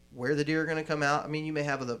where the deer are going to come out. I mean, you may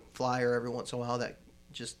have the flyer every once in a while that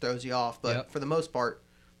just throws you off, but for the most part,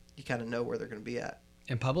 you kind of know where they're going to be at.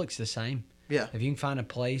 And public's the same. Yeah. If you can find a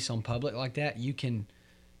place on public like that, you can,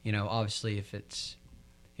 obviously if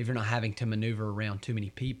you're not having to maneuver around too many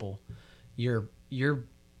people, you're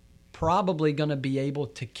probably going to be able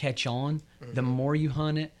to catch on the more you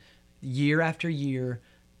hunt it year after year,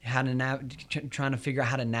 trying to figure out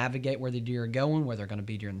how to navigate where the deer are going, where they're going to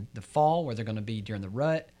be during the fall, where they're going to be during the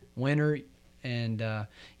rut, winter. And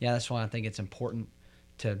that's why I think it's important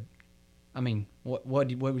to, what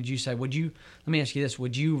would you say? Let me ask you this.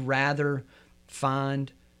 Would you rather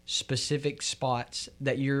find specific spots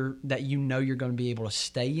that you're going to be able to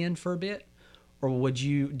stay in for a bit? Or do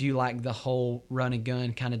you like the whole run and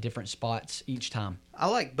gun kind of different spots each time? I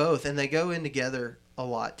like both, and they go in together a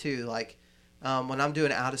lot too. Like when I'm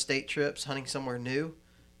doing out-of-state trips, hunting somewhere new,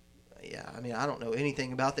 I don't know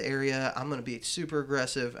anything about the area. I'm going to be super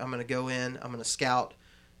aggressive. I'm going to go in. I'm going to scout.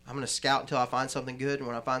 I'm going to scout until I find something good, and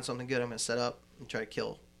when I find something good, I'm going to set up and try to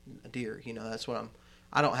kill a deer. That's what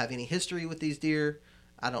I don't have any history with these deer.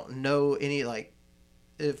 I don't know any,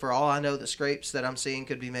 for all I know, the scrapes that I'm seeing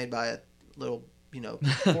could be made by a little,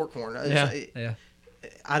 fork horn. Yeah.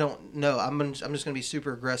 I don't know. I'm just going to be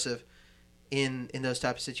super aggressive in those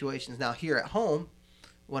type of situations. Now, here at home,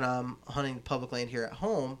 when I'm hunting public land here at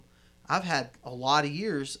home, I've had a lot of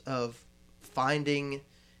years of finding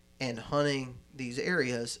and hunting these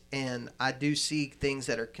areas, and I do see things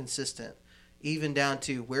that are consistent, even down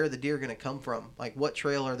to where the deer are going to come from. Like what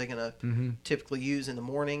trail are they going to typically use in the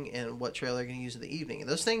morning, and what trail they're going to use in the evening. And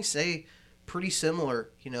those things stay pretty similar,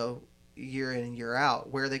 year in and year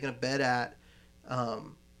out. Where are they going to bed at?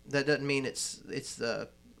 That doesn't mean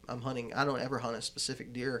I don't ever hunt a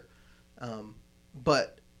specific deer.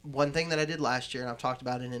 But one thing that I did last year, and I've talked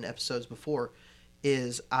about it in episodes before,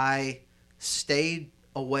 is I stayed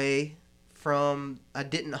away from, I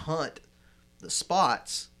didn't hunt the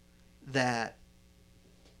spots that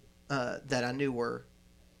I knew were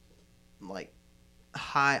like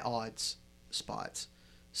high odds spots.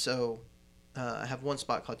 So I have one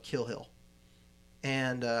spot called Kill Hill,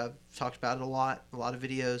 and talked about it a lot of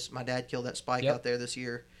videos. My dad killed that spike out there this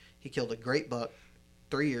year. He killed a great buck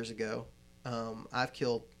 3 years ago. I've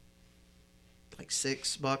killed like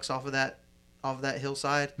 6 bucks off of that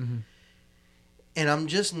hillside. And I'm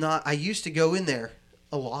just not, I used to go in there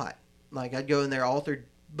a lot. Like I'd go in there all through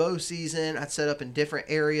bow season. I'd set up in different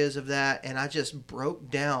areas of that, and I just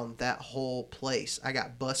broke down that whole place. I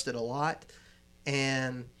got busted a lot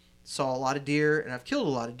and saw a lot of deer, and I've killed a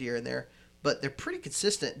lot of deer in there, but they're pretty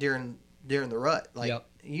consistent during during the rut. Like, Yep.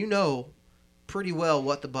 you know pretty well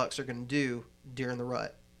what the bucks are going to do during the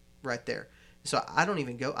rut right there. So I don't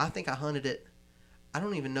even go. I think I hunted it. I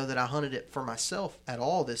don't even know that I hunted it for myself at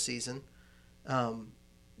all this season.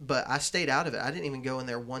 But I stayed out of it. I didn't even go in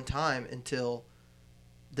there one time until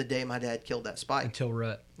the day my dad killed that spike. Until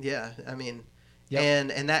rut. Yeah, I mean,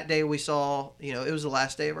 Yep. and that day we saw, it was the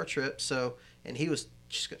last day of our trip. So, and he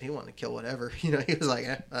wanted to kill whatever. He was like,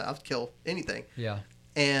 I'll kill anything. Yeah.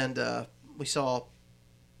 And we saw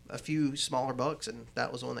a few smaller bucks, and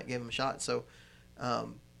that was the one that gave him a shot. So,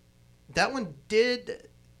 that one did.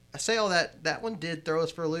 I say all that. That one did throw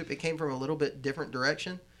us for a loop. It came from a little bit different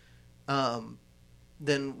direction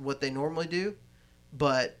than what they normally do.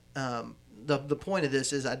 But the point of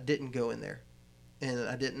this is I didn't go in there, and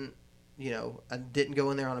I didn't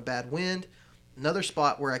go in there on a bad wind. Another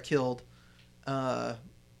spot where I killed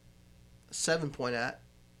 7-point at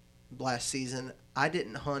last season. I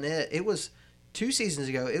didn't hunt it. It was 2 seasons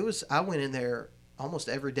ago. I went in there almost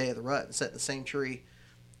every day of the rut and sat in the same tree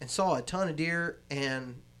and saw a ton of deer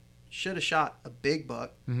and should have shot a big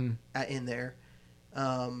buck in there.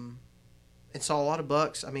 And saw a lot of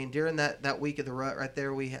bucks. I mean, during that week of the rut right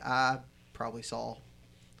there, I probably saw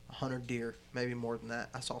 100 deer, maybe more than that.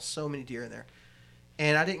 I saw so many deer in there.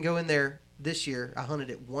 And I didn't go in there this year. I hunted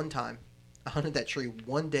it one time. I hunted that tree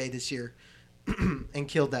one day this year and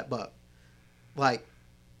killed that buck. Like,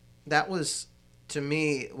 that was, to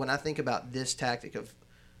me, when I think about this tactic of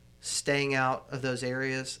staying out of those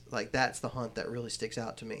areas, like, that's the hunt that really sticks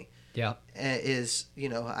out to me. Yeah.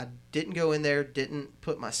 I didn't go in there, didn't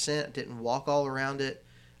put my scent, didn't walk all around it.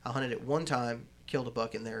 I hunted it one time, killed a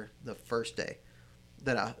buck in there the first day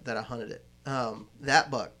that I hunted it. That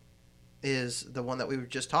buck is the one that we were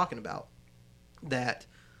just talking about, that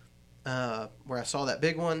where I saw that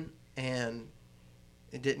big one and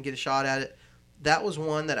it didn't get a shot at it. That was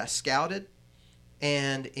one that I scouted,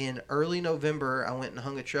 and in early November I went and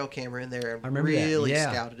hung a trail camera in there and really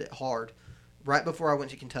scouted it hard right before I went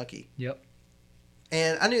to Kentucky. Yep.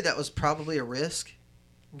 And I knew that was probably a risk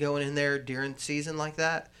going in there during the season like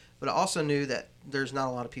that, but I also knew that there's not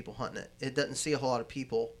a lot of people hunting it. It doesn't see a whole lot of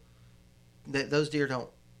people. Those deer don't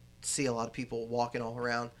see a lot of people walking all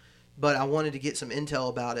around. But I wanted to get some intel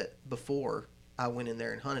about it before I went in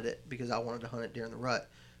there and hunted it, because I wanted to hunt it during the rut.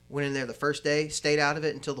 Went in there the first day, stayed out of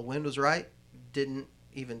it until the wind was right. Didn't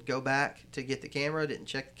even go back to get the camera, didn't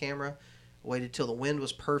check the camera. Waited till the wind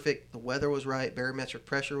was perfect, the weather was right, barometric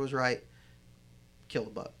pressure was right. Killed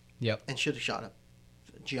a buck. Yep. And should have shot a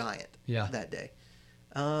giant that day.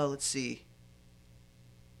 Let's see.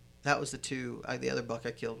 That was the two. The other buck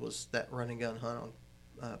I killed was that run and gun hunt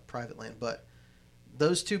on private land. But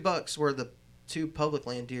those 2 bucks were the 2 public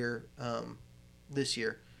land deer this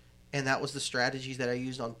year. And that was the strategies that I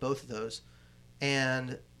used on both of those.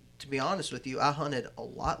 And to be honest with you, I hunted a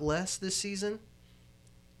lot less this season,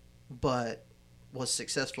 but was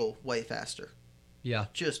successful way faster. Yeah.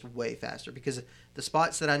 Just way faster, because the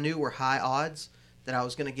spots that I knew were high odds that I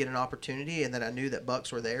was going to get an opportunity and that I knew that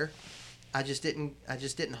bucks were there, I just didn't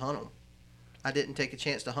hunt them. I didn't take a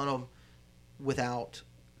chance to hunt them without,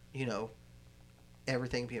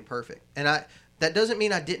 everything being perfect. And that doesn't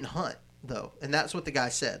mean I didn't hunt, though. And that's what the guy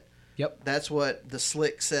said. Yep. That's what the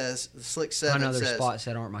Slick says. The Slick 7 hunt other says, spots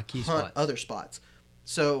that aren't my key hunt spots. other spots.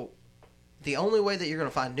 So the only way that you're going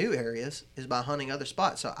to find new areas is by hunting other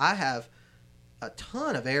spots. So I have a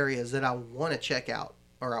ton of areas that I want to check out,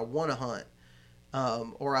 or I want to hunt,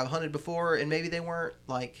 or I've hunted before and maybe they weren't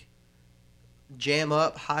like jam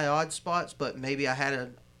up high odds spots, but maybe I had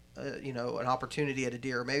an opportunity at a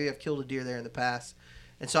deer, or maybe I've killed a deer there in the past,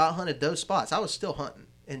 and so I hunted those spots. I was still hunting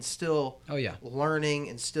and still learning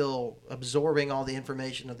and still absorbing all the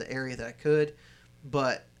information of the area that I could,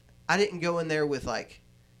 but I didn't go in there with like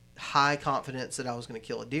high confidence that I was going to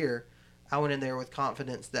kill a deer. I went in there with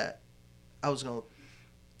confidence that I was going to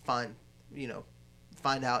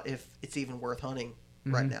find out if it's even worth hunting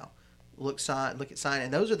right now. Look at sign,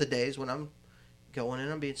 and those are the days when I'm going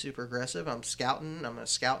in, I'm being super aggressive. I'm scouting. I'm going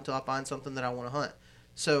to scout until I find something that I want to hunt.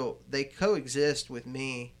 So they coexist with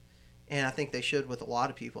me, and I think they should with a lot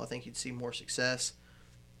of people. I think you'd see more success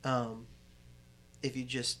if you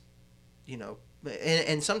just,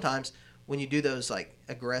 and sometimes when you do those like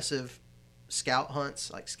aggressive scout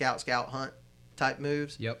hunts, like scout hunt type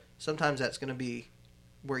moves, sometimes that's going to be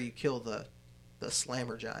where you kill the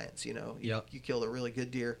slammer giants. You kill the really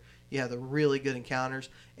good deer. You have the really good encounters,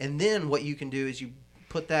 and then what you can do is you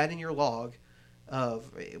put that in your log of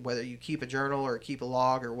whether you keep a journal or keep a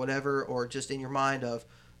log or whatever, or just in your mind of,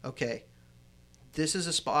 okay, this is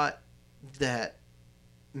a spot that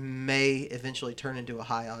may eventually turn into a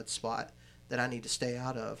high odds spot that I need to stay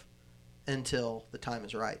out of. until the time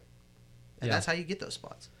is right. And Yeah. that's how you get those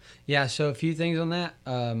spots. Yeah, so a few things on that.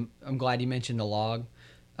 I'm glad you mentioned the log.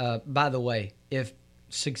 By the way, if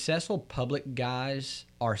successful public guys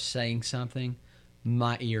are saying something,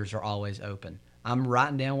 my ears are always open. I'm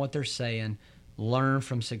writing down what they're saying. Learn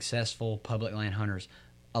from successful public land hunters.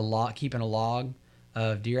 Keeping a log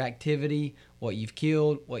of deer activity, what you've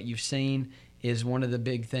killed, what you've seen, is one of the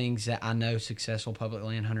big things that I know successful public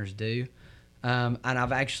land hunters do. And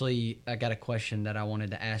I got a question that I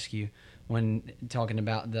wanted to ask you when talking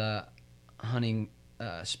about the hunting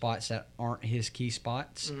spots that aren't his key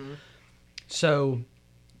spots. Mm-hmm. So,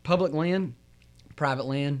 public land, private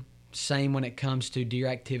land, same when it comes to deer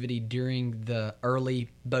activity during the early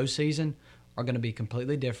bow season, are going to be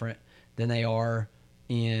completely different than they are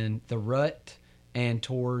in the rut and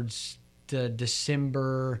towards the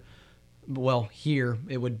December. Well, here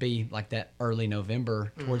it would be like that early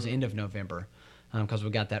November, towards the end of November, because we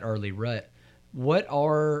got that early rut. What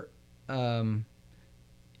are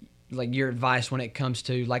like your advice when it comes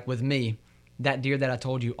to, like with me, that deer that I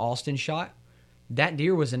told you Austin shot? That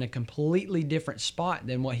deer was in a completely different spot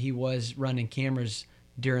than what he was running cameras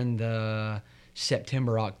during the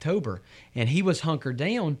September, October. And he was hunkered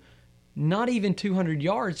down, not even 200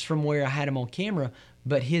 yards from where I had him on camera,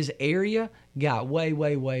 but his area got way,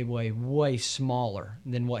 way, way, way, way smaller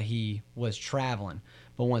than what he was traveling.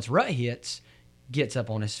 But once rut hits, gets up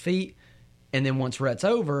on his feet, and then once rut's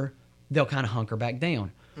over, they'll kind of hunker back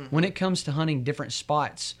down. Mm-hmm. When it comes to hunting different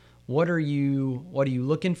spots, what are you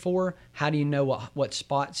looking for? How do you know what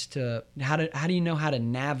spots to how do you know how to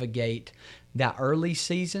navigate that early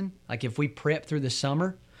season? Like if we prep through the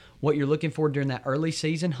summer, what you're looking for during that early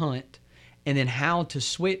season hunt, and then how to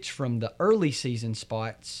switch from the early season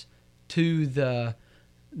spots to the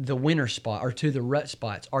winter spot or to the rut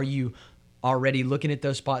spots. Are you already looking at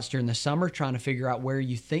those spots during the summer, trying to figure out where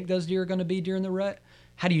you think those deer are going to be during the rut?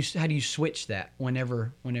 How do you switch that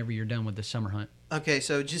whenever you're done with the summer hunt? Okay,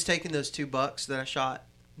 so just taking those 2 bucks that I shot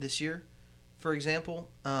this year, for example,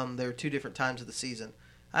 there were 2 different times of the season.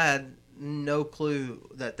 I had no clue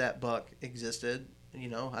that buck existed. You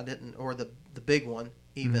know, I didn't, or the big one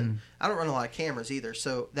even. Mm-hmm. I don't run a lot of cameras either,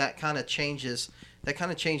 so that kind of changes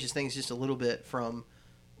things just a little bit from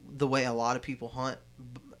the way a lot of people hunt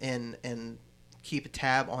and keep a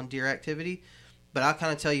tab on deer activity. But I'll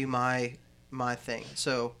kind of tell you my thing.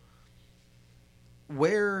 So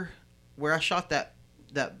where I shot that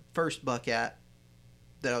first buck at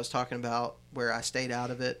that I was talking about, where I stayed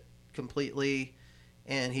out of it completely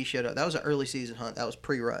and he showed up, that was an early season hunt. That was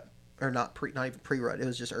pre-rut, or not even pre-rut. It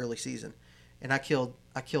was just early season. And I killed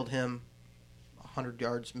him 100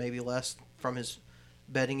 yards, maybe less, from his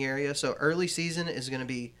bedding area. So early season is going to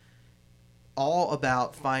be all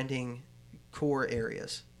about finding core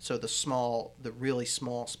areas. So the really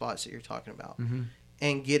small spots that you're talking about, mm-hmm.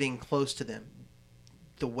 and getting close to them.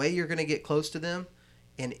 The way you're going to get close to them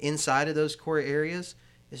and inside of those core areas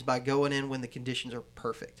is by going in when the conditions are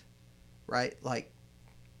perfect, right? Like,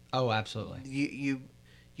 oh, absolutely.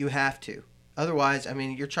 You have to. Otherwise, I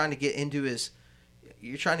mean, you're trying to get into his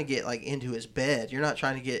bed. You're not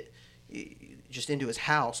trying to get just into his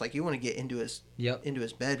house. Like, you want to get into his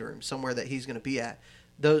bedroom, somewhere that he's going to be at.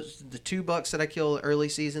 The 2 bucks that I killed early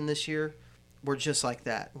season this year were just like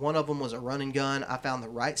that. One of them was a run and gun. I found the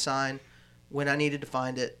right sign when I needed to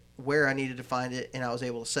find it, where I needed to find it, and I was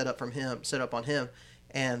able to set up on him.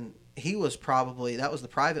 And he was that was the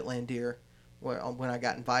private land deer when I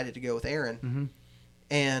got invited to go with Aaron. Mm-hmm.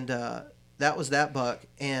 And that was that buck.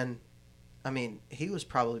 And, I mean, he was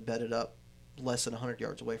probably bedded up less than 100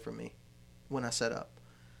 yards away from me when I set up.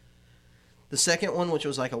 The second one, which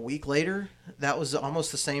was like a week later, that was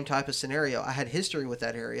almost the same type of scenario. I had history with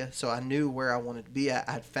that area, so I knew where I wanted to be at.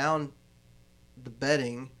 I had found the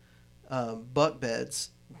bedding, buck beds,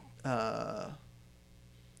 back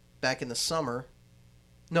in the summer.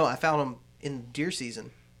 No, I found them in deer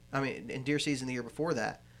season. I mean, in deer season the year before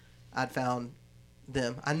that, I'd found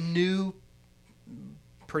them. I knew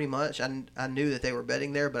pretty much. I knew that they were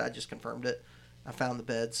bedding there, but I just confirmed it. I found the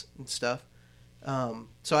beds and stuff.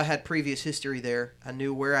 So I had previous history there. I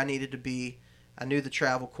knew where I needed to be. I knew the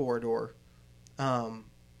travel corridor.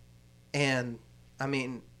 And, I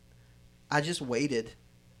mean, I just waited.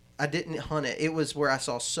 I didn't hunt it. It was where I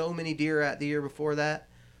saw so many deer at the year before that.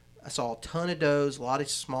 I saw a ton of does, a lot of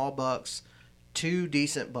small bucks, 2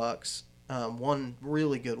 decent bucks, one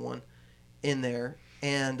really good one in there.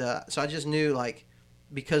 And so I just knew, like,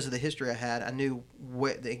 because of the history I had, I knew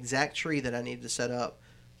the exact tree that I needed to set up,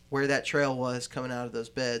 where that trail was coming out of those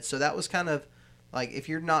beds. So that was kind of like, if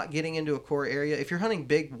you're not getting into a core area, if you're hunting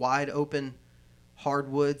big, wide open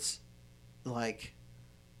hardwoods, like,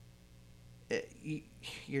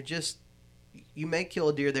 you may kill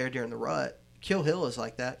a deer there during the rut. Kill Hill is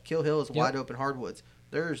like that. Kill Hill is wide open hardwoods.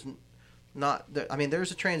 There's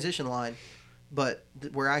a transition line, but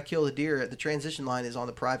where I kill the deer, the transition line is on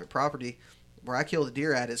the private property. Where I kill the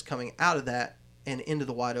deer at is coming out of that and into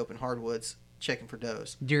the wide open hardwoods, checking for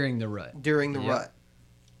does. During the rut. Rut.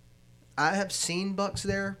 I have seen bucks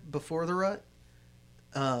there before the rut,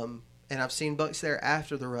 and I've seen bucks there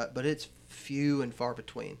after the rut, but it's few and far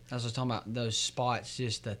between. I was talking about those spots,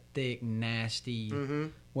 just the thick, nasty, Mm-hmm.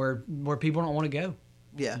 where people don't want to go.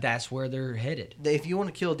 Yeah. That's where they're headed. If you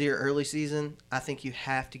want to kill deer early season, I think you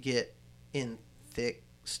have to get in thick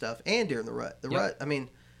stuff and during the rut. The rut, I mean,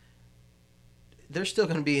 they're still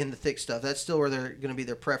going to be in the thick stuff. That's still where they're going to be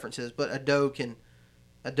their preferences. But a doe can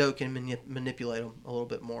manipulate them a little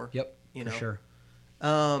bit more. Yep, you know. for sure.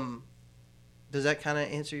 Does that kind of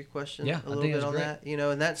answer your question? Yeah, a little bit on great. that. You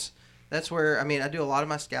know, and that's where I do a lot of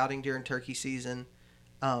my scouting during turkey season.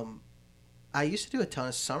 I used to do a ton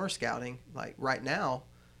of summer scouting, like right now,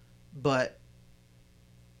 but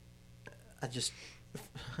I just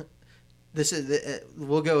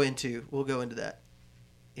we'll go into that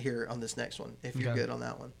here on this next one if you're good on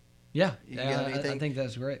that one. Yeah, You got anything? I think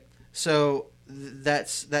that's great. So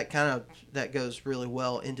that goes really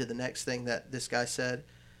well into the next thing that this guy said.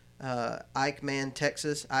 Ike Man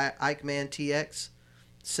Texas, Ike Man TX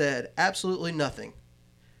said absolutely nothing.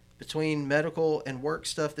 Between medical and work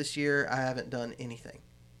stuff this year, I haven't done anything.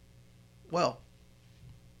 Well,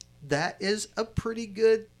 that is a pretty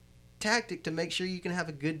good tactic to make sure you can have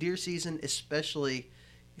a good deer season, especially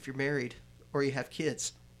if you're married or you have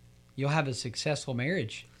kids. You'll have a successful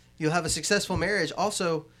marriage. You'll have a successful marriage.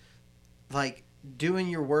 Also, like doing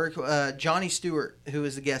your work. Johnny Stewart, who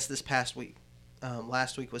was the guest this past week,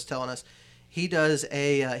 last week, was telling us he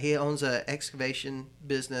owns a excavation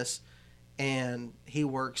business, and he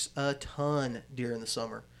works a ton during the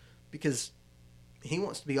summer because he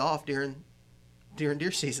wants to be off during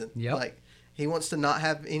deer season. Yep. Like he wants to not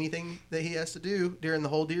have anything that he has to do during the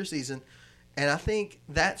whole deer season. And I think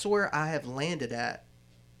that's where I have landed at,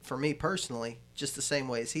 for me personally, just the same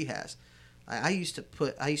way as he has. I used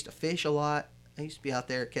to fish a lot. I used to be out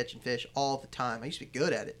there catching fish all the time. I used to be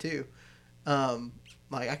good at it too.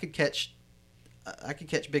 Like I could catch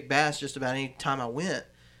big bass just about any time I went.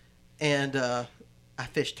 And I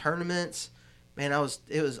fished tournaments. Man,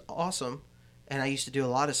 it was awesome. And I used to do a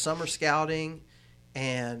lot of summer scouting.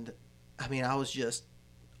 And I was just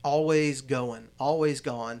always going, always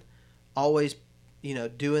gone, always,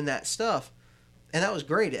 doing that stuff. And that was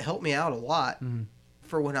great. It helped me out a lot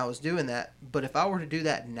for when I was doing that. But if I were to do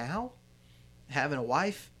that now, having a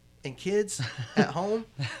wife and kids at home,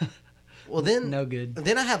 well then no good.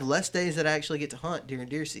 Then I have less days that I actually get to hunt during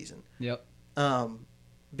deer season. Yep.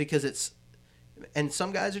 Because and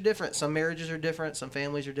some guys are different. Some marriages are different. Some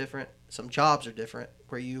families are different. Some jobs are different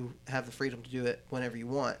where you have the freedom to do it whenever you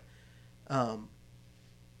want.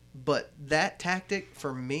 But that tactic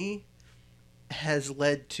for me has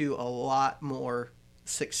led to a lot more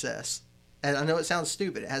success. And I know it sounds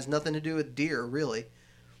stupid. It has nothing to do with deer, really.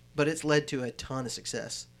 But it's led to a ton of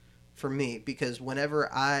success for me because whenever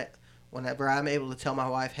I'm able to tell my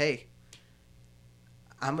wife, hey,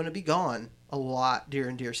 I'm going to be gone a lot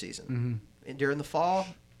during deer season. Mm-hmm. And during the fall,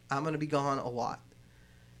 I'm going to be gone a lot.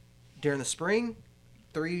 During the spring,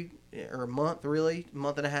 3 or a month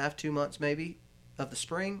and a half, 2 months maybe of the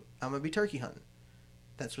spring, I'm going to be turkey hunting.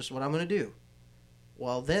 That's just what I'm going to do.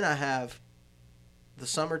 Well, then I have the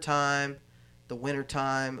summertime, the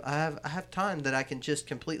wintertime. I have time that I can just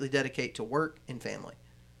completely dedicate to work and family.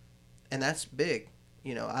 And that's big.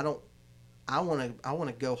 I want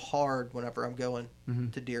to go hard whenever I'm going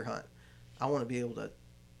to deer hunt. I want to be able to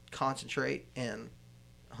concentrate and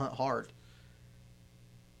hunt hard.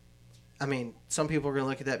 Some people are going to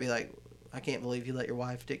look at that and be like, I can't believe you let your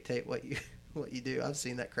wife dictate what you do. I've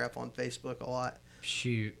seen that crap on Facebook a lot.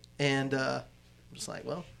 Shoot. And I'm just like,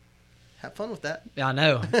 well, have fun with that. I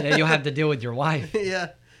know. Yeah, you'll have to deal with your wife. Yeah,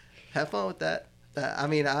 have fun with that.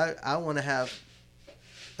 I want to have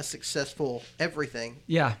a successful everything.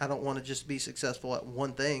 Yeah. I don't want to just be successful at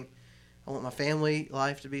one thing. I want my family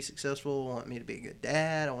life to be successful. I want me to be a good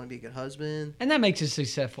dad. I want to be a good husband. And that makes a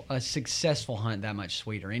successful hunt that much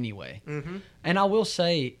sweeter anyway. Mm-hmm. And I will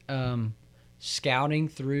say, scouting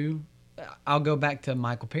through, I'll go back to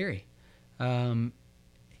Michael Perry.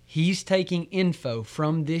 He's taking info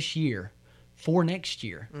from this year for next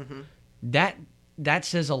year. Mm-hmm. That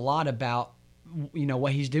says a lot about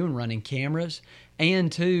what he's doing, running cameras,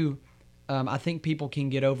 and too. I think people can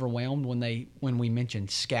get overwhelmed when we mention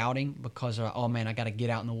scouting because oh man, I got to get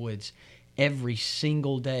out in the woods every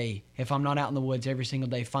single day. If I'm not out in the woods every single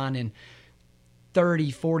day finding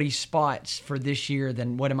 30, 40 spots for this year,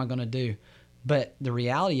 then what am I going to do? But the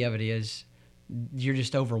reality of it is you're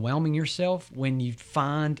just overwhelming yourself when you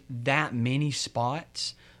find that many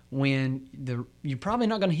spots when you're probably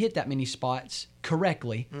not going to hit that many spots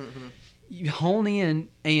correctly. Mm-hmm. You hone in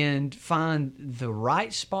and find the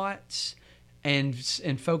right spots and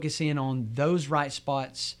focus in on those right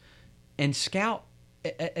spots and scout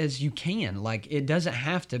as you can. Like, it doesn't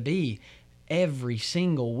have to be every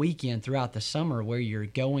single weekend throughout the summer where you're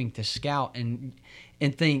going to scout and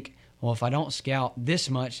think, well, if I don't scout this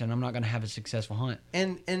much, then I'm not going to have a successful hunt.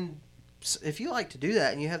 And if you like to do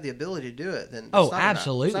that and you have the ability to do it, then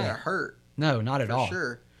absolutely, it's not going to hurt. No, not at all. For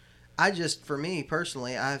sure. For me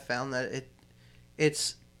personally, I have found that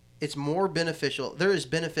it's more beneficial. There is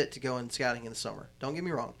benefit to going scouting in the summer. Don't get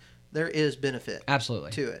me wrong. There is benefit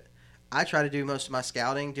absolutely to it. I try to do most of my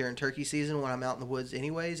scouting during turkey season when I'm out in the woods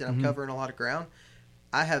anyways, and I'm covering a lot of ground.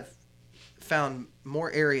 I have found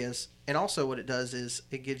more areas, and also what it does is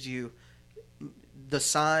it gives you the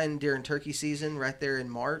sign during turkey season right there in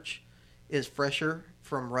March is fresher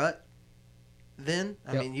from rut then.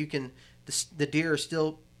 I mean, you can the deer are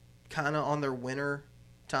still kind of on their winter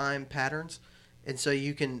time patterns, and so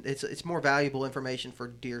you can it's more valuable information for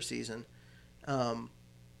deer season.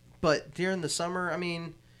 But during the summer, I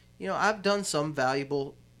mean, you know, I've done some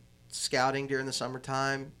valuable scouting during the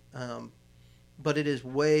summertime, but it is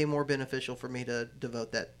way more beneficial for me to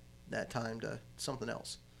devote that time to something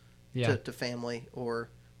else, to family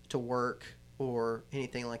or to work or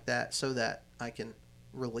anything like that, so that I can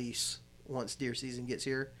release once deer season gets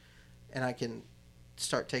here, and I can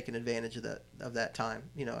start taking advantage of that time.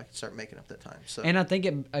 You know, I can start making up that time. So, and I think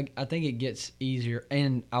it gets easier.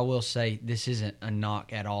 And I will say, this isn't a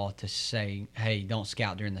knock at all to say, hey, don't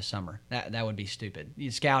scout during the summer. That would be stupid.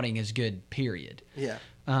 Scouting is good, period. Yeah.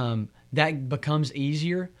 That becomes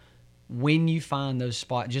easier when you find those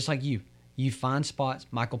spots, just like you find spots.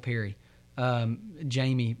 Michael Perry,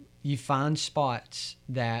 Jamie, you find spots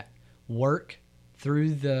that work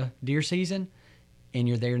through the deer season, and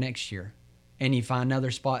you're there next year. And you find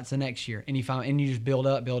other spots the next year, and you just build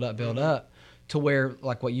up to where,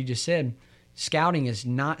 like what you just said, scouting is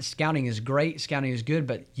great, scouting is good,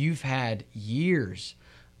 but you've had years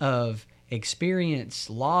of experience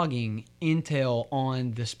logging intel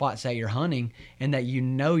on the spots that you're hunting and that you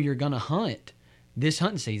know you're going to hunt this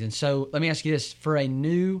hunting season. So let me ask you this: for a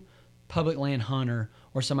new public land hunter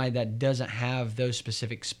or somebody that doesn't have those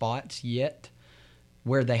specific spots yet,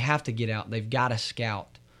 where they have to get out, they've got to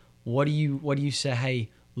scout. What do you say?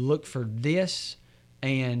 Hey, look for this,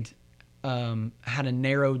 and how to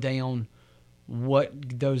narrow down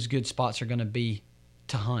what those good spots are going to be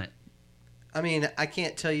to hunt. I mean, I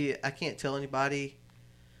can't tell anybody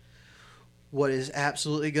what is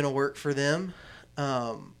absolutely going to work for them.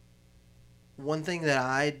 One thing that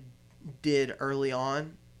I did early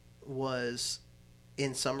on was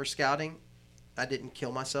in summer scouting, I didn't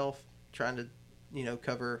kill myself trying to, you know,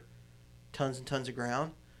 cover tons and tons of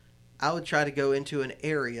ground. I would try to go into an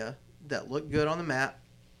area that looked good on the map,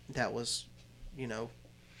 that was, you know,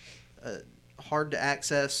 hard to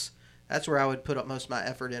access. That's where I would put up most of my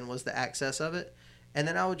effort in, was the access of it. And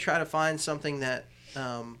then I would try to find something that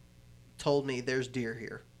told me there's deer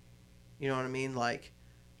here. You know what I mean? Like,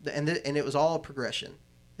 and it was all a progression.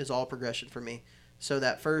 It was all progression for me. So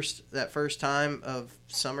that first time of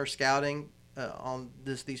summer scouting on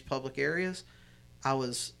these public areas, I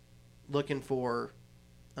was looking for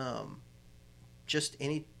just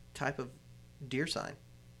any type of deer sign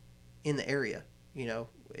in the area. You know,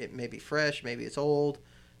 it may be fresh, maybe it's old.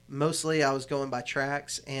 Mostly I was going by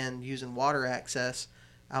tracks, and using water access,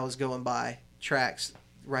 I was going by tracks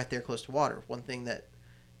right there close to water. One thing that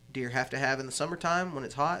deer have to have in the summertime when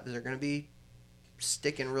it's hot is they're going to be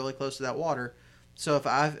sticking really close to that water. So if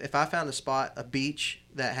I found a spot, a beach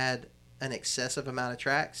that had an excessive amount of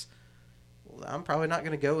tracks, well, I'm probably not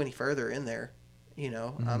going to go any further in there. You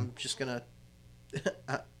know, I'm just going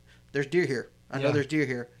to, there's deer here. I know there's deer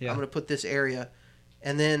here. Yeah. I'm going to put this area.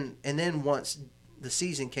 And then once the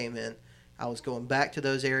season came in, I was going back to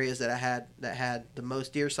those areas that had the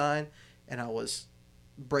most deer sign, and I was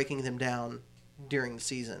breaking them down during the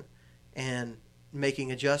season and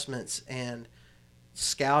making adjustments and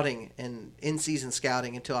scouting and in-season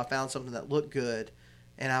scouting until I found something that looked good.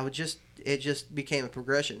 And it just became a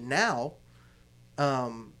progression. Now,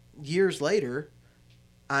 years later,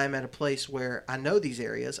 I'm at a place where I know these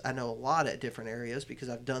areas. I know a lot at different areas because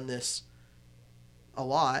I've done this a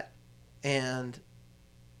lot, and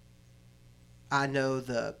I know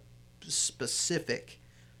the specific.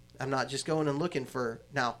 I'm not just going and looking for.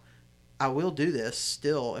 Now, I will do this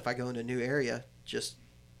still if I go into a new area. Just,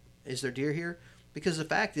 is there deer here? Because the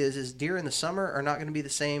fact is deer in the summer are not going to be the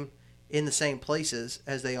same in the same places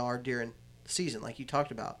as they are during the season, like you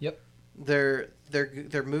talked about. Yep.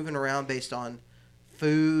 They're moving around based on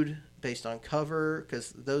food, based on cover,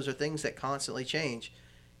 because those are things that constantly change.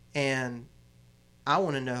 And I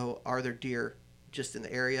want to know, are there deer just in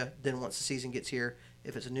the area? Then once the season gets here,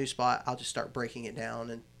 if it's a new spot, I'll just start breaking it down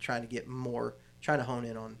and trying to hone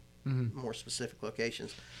in on more specific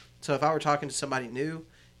locations. So if I were talking to somebody new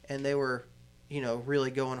and they were,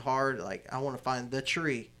 really going hard, like I want to find the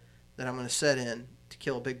tree that I'm going to set in to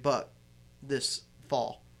kill a big buck this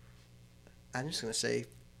fall, I'm just going to say,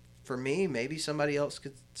 for me, maybe somebody else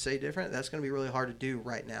could say different. That's going to be really hard to do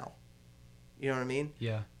right now. You know what I mean?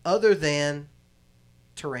 Yeah. Other than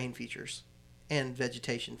terrain features and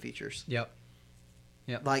vegetation features. Yep.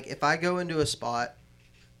 Like if I go into a spot,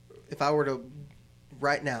 if I were to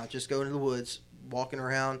right now just go into the woods, walking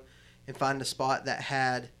around and find a spot that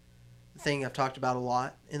had the thing I've talked about a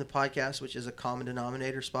lot in the podcast, which is a common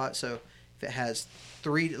denominator spot. So if it has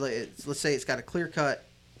let's say it's got a clear cut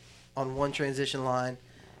on one transition line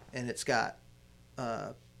and it's got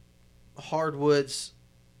hardwoods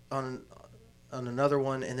on another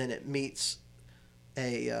one, and then it meets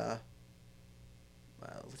a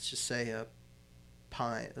let's just say a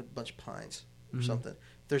bunch of pines or something.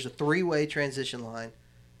 There's a 3-way transition line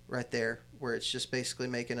right there where it's just basically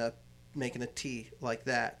making a T like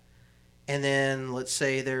that. And then let's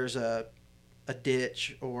say there's a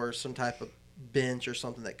ditch or some type of bench or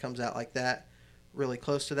something that comes out like that, really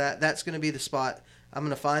close to that. That's going to be the spot. I'm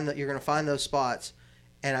going to find that you're going to find those spots,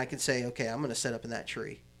 and I can say, okay, I'm going to set up in that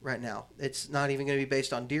tree right now. It's not even going to be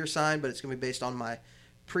based on deer sign, but it's going to be based on my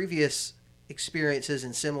previous experiences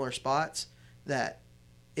in similar spots, that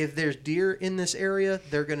if there's deer in this area,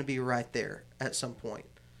 they're going to be right there at some point,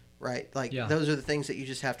 right? Like those are the things that you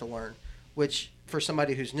just have to learn, which for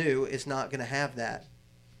somebody who's new is not going to have that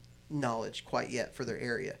knowledge quite yet for their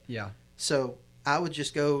area. Yeah. So I would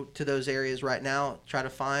just go to those areas right now, try to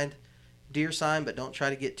find deer sign, but don't try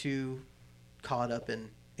to get too caught up in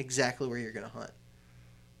exactly where you're going to hunt.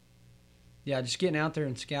 Yeah, just getting out there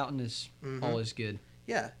and scouting is always good.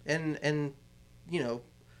 Yeah, and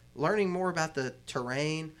learning more about the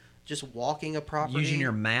terrain, just walking a property. Using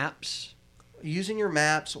your maps,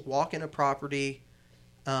 walking a property.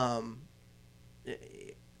 I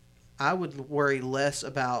would worry less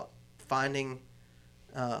about finding.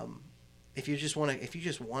 If you just want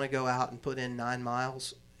to go out and put in 9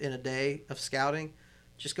 miles in a day of scouting,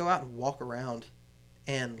 just go out and walk around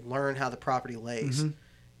and learn how the property lays.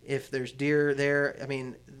 If there's deer there, I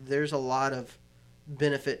mean, there's a lot of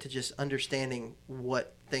benefit to just understanding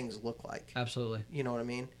what things look like. Absolutely. You know what I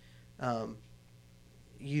mean?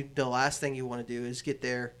 The last thing you want to do is get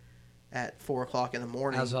there at 4:00 in the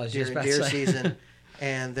morning during deer season,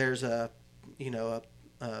 and there's a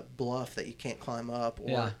bluff that you can't climb up,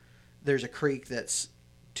 or there's a creek that's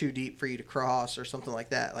too deep for you to cross, or something like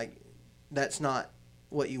that. Like, that's not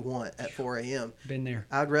what you want at 4 a.m. Been there.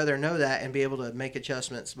 I'd rather know that and be able to make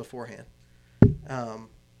adjustments beforehand.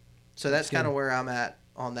 So that's kind of where I'm at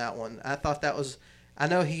on that one. I thought that was, I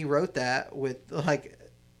know he wrote that with like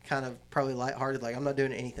kind of probably lighthearted, like I'm not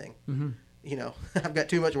doing anything. I've got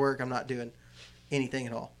too much work. I'm not doing anything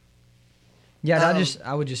at all. Yeah,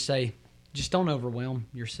 I would just say, just don't overwhelm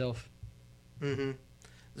yourself. There's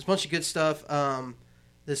a bunch of good stuff.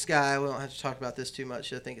 This guy, we don't have to talk about this too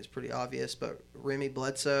much. I think it's pretty obvious, but Remy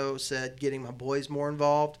Bledsoe said getting my boys more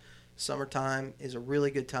involved. Summertime is a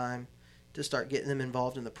really good time to start getting them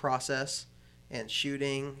involved in the process and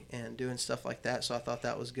shooting and doing stuff like that. So I thought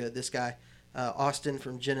that was good. This guy, Austin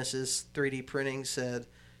from Genesis 3D Printing, said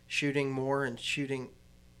shooting more and shooting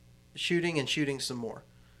some more.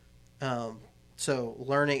 So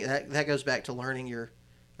learning, that goes back to learning your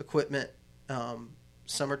equipment.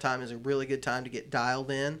 Summertime is a really good time to get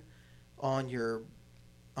dialed in on your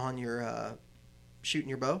shooting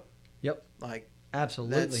your bow. Yep. Like,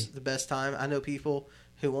 absolutely, that's the best time. I know people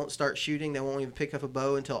who won't start shooting. They won't even pick up a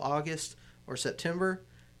bow until August or September,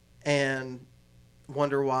 and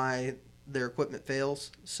wonder why their equipment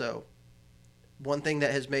fails. So one thing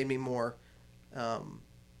that has made me more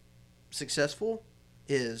successful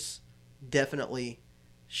is definitely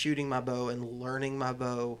shooting my bow and learning my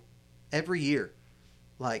bow every year.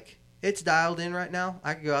 Like, it's dialed in right now.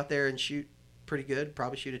 I could go out there and shoot pretty good,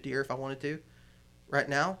 probably shoot a deer if I wanted to right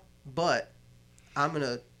now, but I'm going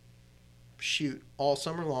to shoot all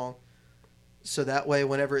summer long, so that way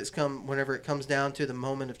whenever it comes down to the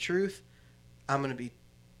moment of truth, I'm going to be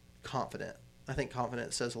confident. I think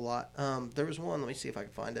confidence says a lot. There was one, let me see if I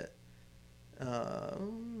can find it.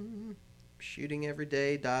 Shooting every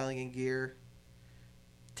day, dialing in gear,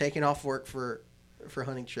 taking off work for for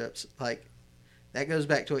hunting trips. Like, that goes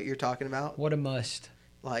back to what you're talking about. What a must.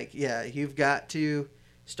 Like, yeah, you've got to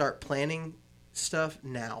start planning stuff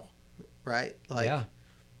now, right? Like, yeah.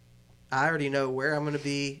 I already know where I'm going to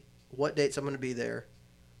be, what dates I'm going to be there.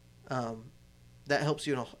 That helps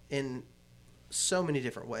you in so many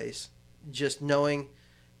different ways. Just knowing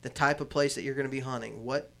the type of place that you're going to be hunting.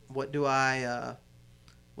 What do I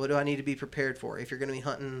need to be prepared for? If you're going to be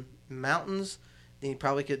hunting mountains, then you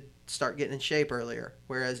probably could start getting in shape earlier.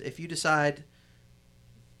 Whereas if you decide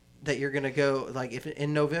that you're going to go, like if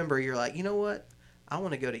in November you're like, you know what, I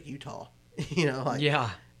want to go to Utah. Yeah.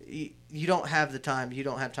 You don't have the time. You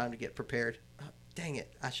don't have time to get prepared. Dang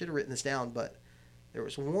it, I should have written this down, but there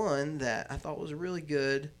was one that I thought was really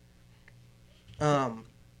good. And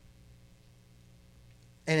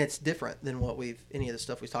it's different than any of the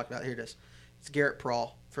stuff we've talked about here. It's Garrett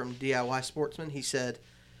Prawl from DIY Sportsman. He said,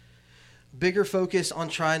 bigger focus on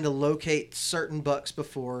trying to locate certain bucks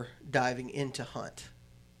before diving into hunt.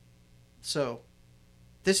 So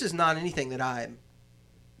this is not anything that I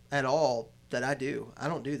do. I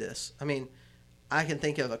don't do this. I mean, I can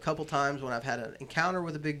think of a couple times when I've had an encounter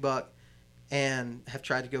with a big buck and have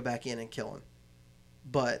tried to go back in and kill him.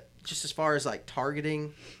 But just as far as like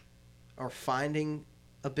targeting or finding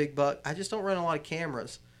a big buck, I just don't run a lot of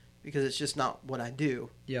cameras because it's just not what I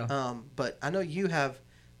do. Yeah. But I know you have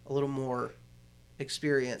a little more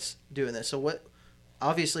experience doing this. So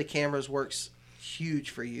obviously cameras works huge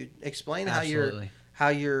for you. Explain Absolutely. how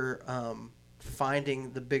you're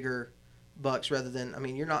finding the bigger bucks rather than, I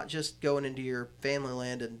mean, you're not just going into your family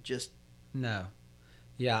land and just. No.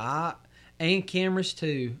 Yeah. And cameras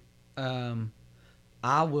too. I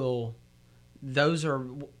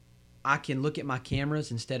can look at my cameras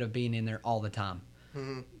instead of being in there all the time.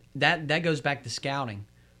 Mm-hmm. That goes back to scouting.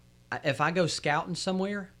 If I go scouting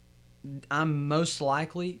somewhere, I'm most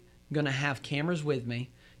likely going to have cameras with me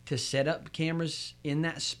to set up cameras in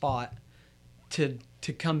that spot to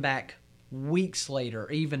come back weeks later,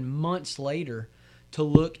 even months later, to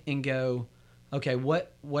look and go, okay,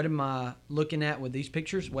 what am I looking at with these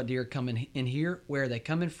pictures? What deer are coming in here? Where are they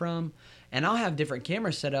coming from? And I'll have different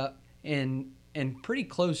cameras set up in pretty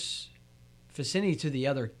close vicinity to the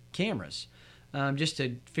other cameras, just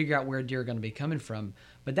to figure out where deer are going to be coming from.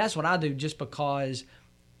 But that's what I do, just because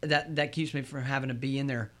that keeps me from having to be in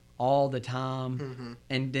there all the time. Mm-hmm.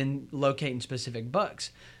 And then locating specific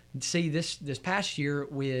bucks. See, this past year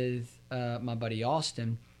with my buddy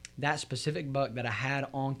Austin, that specific buck that I had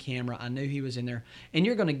on camera, I knew he was in there. And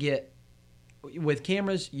you're going to get, with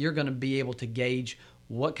cameras, you're going to be able to gauge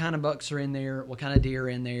what kind of bucks are in there, what kind of deer are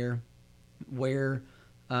in there, where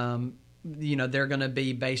they're going to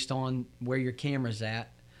be based on where your camera's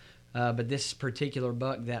at. But this particular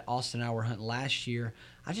buck that Austin and I were hunting last year,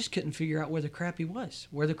 I just couldn't figure out where the crap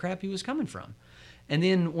he was coming from. And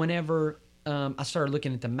then whenever I started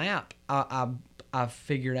looking at the map, I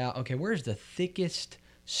figured out, okay, where's the thickest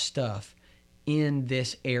stuff in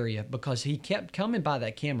this area? Because he kept coming by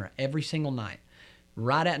that camera every single night,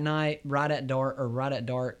 right at night, right at dark,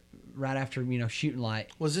 right after shooting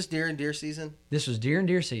light. Was this deer and deer season? This was deer and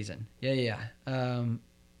deer season. Yeah.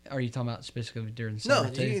 Are you talking about specifically during the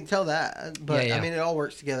summer? No, you can tell that. But Yeah. I mean, it all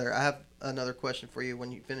works together. I have another question for you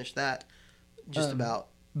when you finish that. About.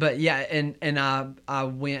 But yeah, and I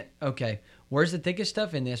went, okay, where's the thickest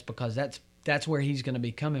stuff in this? Because that's where he's going to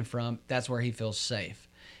be coming from. That's where he feels safe.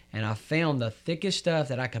 And I found the thickest stuff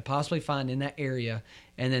that I could possibly find in that area,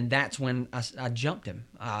 and then that's when I jumped him.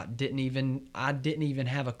 I didn't even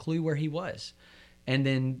have a clue where he was, and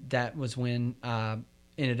then that was when I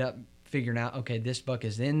ended up figuring out, okay, this buck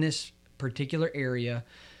is in this particular area.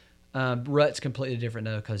 Rut's completely different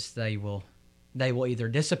though, because they will either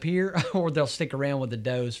disappear or they'll stick around with the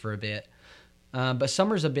does for a bit. But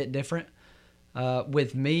summer's a bit different.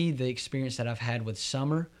 With me, the experience that I've had with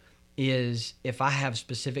summer is if I have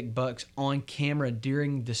specific bucks on camera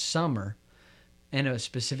during the summer and a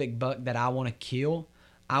specific buck that I want to kill,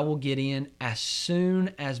 I will get in as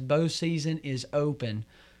soon as bow season is open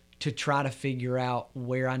to try to figure out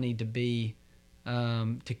where I need to be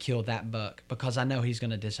to kill that buck, because I know he's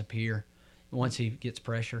going to disappear once he gets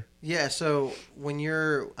pressure. Yeah, so when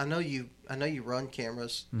I know you run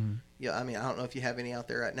cameras. Mm-hmm. Yeah, I mean, I don't know if you have any out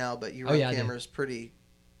there right now, but you Oh, run yeah, cameras pretty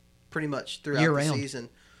much throughout Year the round. season.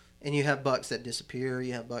 And you have bucks that disappear.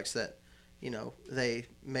 You have bucks that,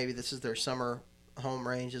 maybe this is their summer home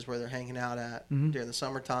ranges where they're hanging out at during the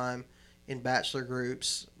summertime in bachelor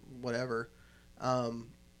groups, whatever.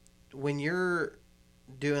 When you're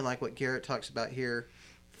doing like what Garrett talks about here,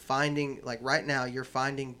 finding, like right now, you're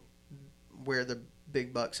finding where the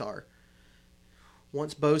big bucks are.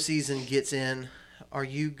 Once bow season gets in, are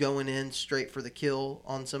you going in straight for the kill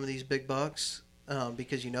on some of these big bucks?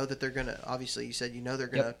 Because you know that they're going to, obviously you said they're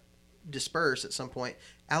going to disperse at some point.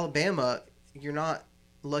 Alabama, you're not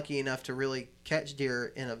lucky enough to really catch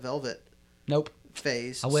deer in a velvet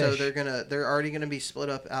phase. I wish. So they're already going to be split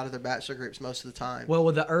up out of their bachelor groups most of the time. Well,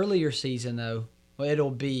 with the earlier season, though,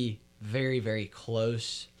 it'll be very, very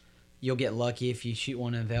close. You'll get lucky if you shoot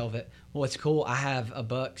one in velvet. What's cool, I have a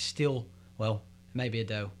buck still, well, maybe a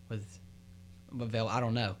doe with velvet, I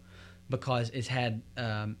don't know, because it's had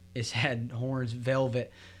horns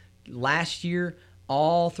velvet last year,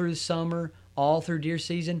 all through the summer, all through deer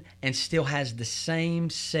season, and still has the same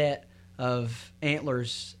set of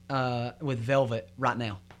antlers with velvet right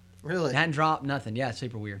now. Really? It hadn't dropped, nothing. Yeah, it's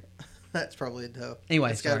super weird. That's probably a doe.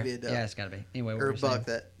 Anyway, it's got to be a doe. Yeah, it's got to be. Anyway, or a buck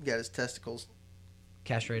that got his testicles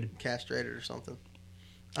castrated or something.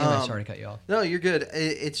 Anyway, sorry to cut you off. No, you're good.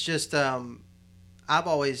 It's just I've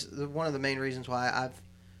always, one of the main reasons why I've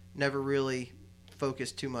never really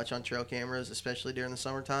focused too much on trail cameras, especially during the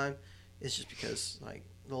summertime, is just because like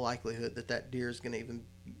the likelihood that deer is going to even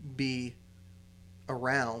be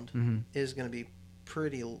around is going to be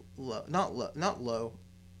pretty low. Not low.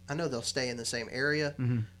 I know they'll stay in the same area,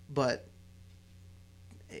 but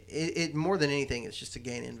it more than anything, it's just to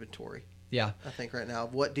gain inventory. Yeah, I think right now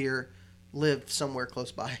of what deer live somewhere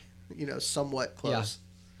close by, somewhat close.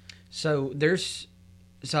 Yeah.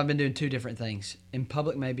 So I've been doing two different things. In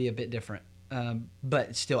public, maybe a bit different, but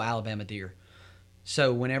it's still Alabama deer.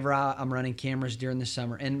 So whenever I'm running cameras during the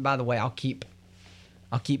summer, and by the way, I'll keep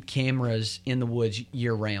cameras in the woods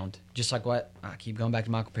year round, just like what I keep going back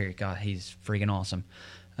to Michael Perry. God, he's freaking awesome.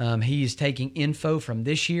 He's taking info from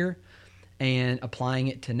this year and applying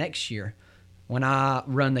it to next year. When I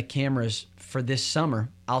run the cameras for this summer,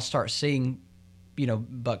 I'll start seeing,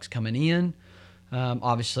 bucks coming in.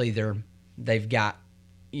 Obviously, they've got,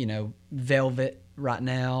 velvet right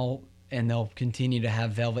now, and they'll continue to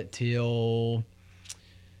have velvet till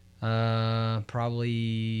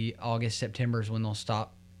probably August, September is when they'll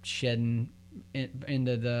stop shedding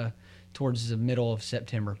towards the middle of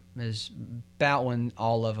September is about when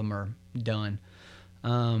all of them are done.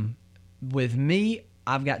 With me,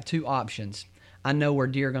 I've got two options. I know where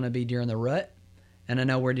deer are going to be during the rut, and I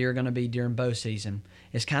know where deer are going to be during bow season.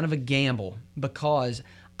 It's kind of a gamble because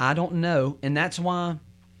I don't know, and that's why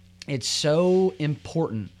it's so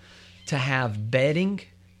important to have bedding,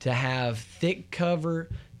 to have thick cover,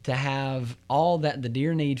 to have all that the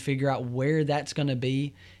deer need, figure out where that's going to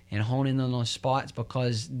be and hone in on those spots,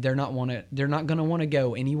 because they're not going to want to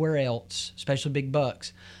go anywhere else, especially big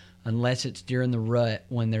bucks, unless it's during the rut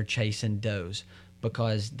when they're chasing does,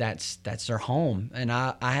 because that's their home. And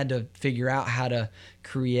I had to figure out how to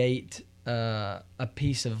create a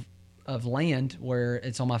piece of land where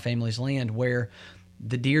it's on my family's land where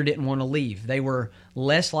the deer didn't want to leave. They were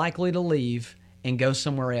less likely to leave and go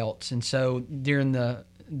somewhere else. And so during the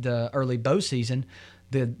early bow season,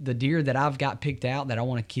 the deer that I've got picked out that I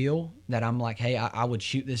want to kill, that I'm like, hey, I would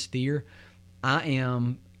shoot this deer, I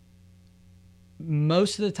am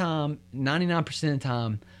most of the time, 99% of the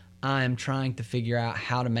time, I am trying to figure out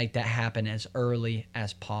how to make that happen as early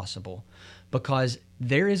as possible, because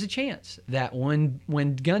there is a chance that when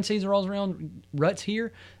gun season rolls around, rut's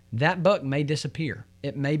here, that buck may disappear.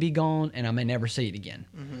 It may be gone, and I may never see it again.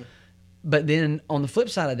 Mm-hmm. But then on the flip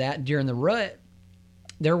side of that, during the rut,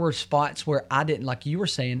 there were spots where I didn't, like you were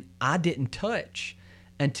saying, I didn't touch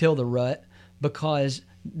until the rut, because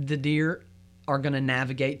the deer are going to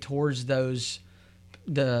navigate towards those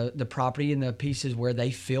the property and the pieces where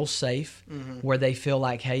they feel safe, where they feel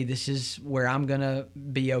like, hey, this is where I'm going to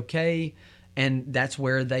be okay, and that's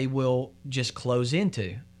where they will just close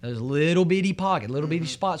into. Those little bitty pockets, little bitty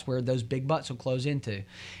spots where those big butts will close into.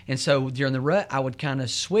 And so during the rut, I would kind of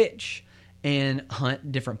switch and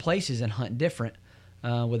hunt different places and hunt different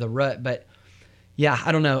with a rut. But yeah,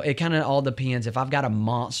 I don't know. It kind of all depends. If I've got a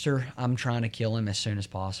monster, I'm trying to kill him as soon as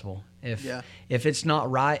possible. If it's not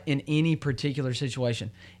right in any particular situation,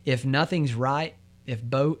 if nothing's right, if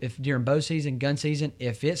during bow season, gun season,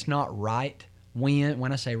 if it's not right,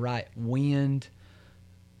 when I say right, wind,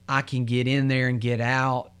 I can get in there and get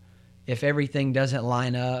out. If everything doesn't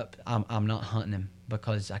line up, I'm not hunting him,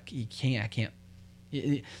 because I can't.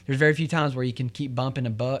 There's very few times where you can keep bumping a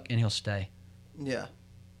buck and he'll stay. Yeah,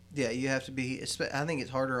 you have to be. I think it's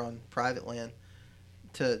harder on private land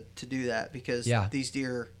to do that, because these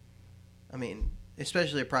deer, I mean,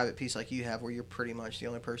 especially a private piece like you have where you're pretty much the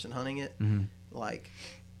only person hunting it, like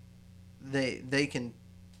they can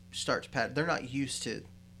start to pat. They're not used to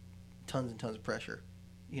tons and tons of pressure.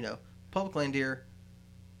 Public land deer,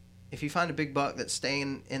 if you find a big buck that's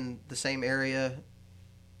staying in the same area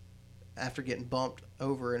after getting bumped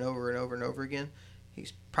over and over and over and over again,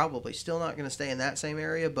 he's probably still not going to stay in that same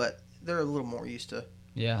area, but they're a little more used to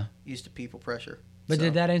people pressure. But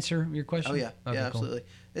did that answer your question? Oh yeah, okay, yeah, cool. absolutely.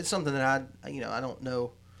 It's something that I don't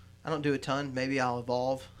know. I don't do a ton. Maybe I'll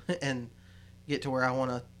evolve and get to where I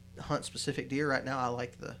want to hunt specific deer. Right now, I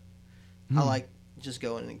like just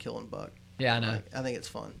going and killing buck. Yeah, I know. I think it's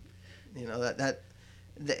fun. You know,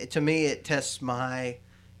 that to me it tests my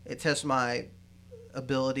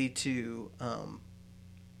ability to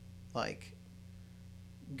like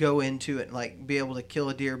go into it and like be able to kill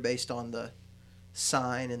a deer based on the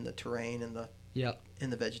sign and the terrain and the in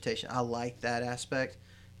the vegetation. I like that aspect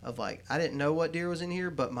of like I didn't know what deer was in here,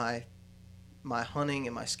 but my hunting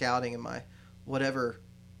and my scouting and my whatever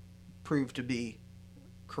proved to be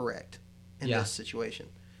correct in this situation.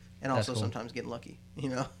 And That's also cool. sometimes getting lucky, you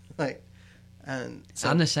know, like, and so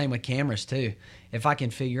I'm the same with cameras too. If I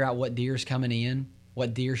can figure out what deer's coming in,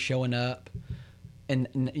 what deer's showing up, and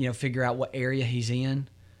you know, figure out what area he's in,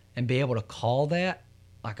 and be able to call that,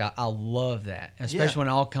 like I love that, especially when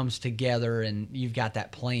it all comes together and you've got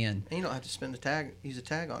that plan. And you don't have to use a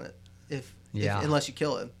tag on it if unless you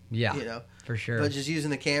kill him. Yeah, you know, for sure. But just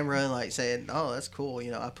using the camera and like saying, "Oh, that's cool,"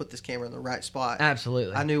 you know, I put this camera in the right spot.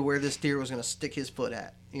 Absolutely. I knew where this deer was going to stick his foot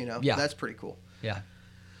at. You know, that's pretty cool. Yeah.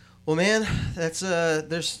 Well, man, that's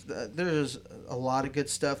there's a lot of good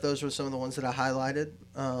stuff. Those were some of the ones that I highlighted.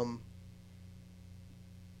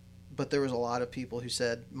 But there was a lot of people who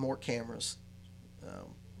said more cameras.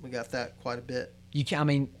 We got that quite a bit. You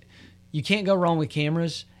can't go wrong with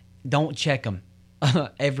cameras. Don't check them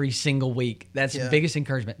every single week. That's the biggest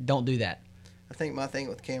encouragement. Don't do that. I think my thing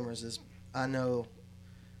with cameras is I know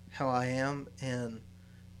how I am, and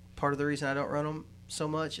part of the reason I don't run them so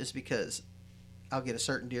much is because I'll get a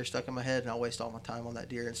certain deer stuck in my head, and I'll waste all my time on that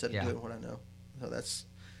deer instead of doing what I know. So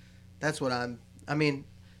that's what I mean,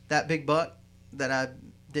 that big buck that I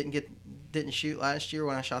didn't shoot last year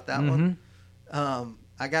when I shot that one.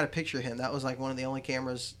 I got a picture of him. That was like one of the only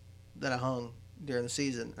cameras that I hung during the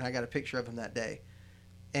season, and I got a picture of him that day.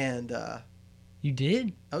 And you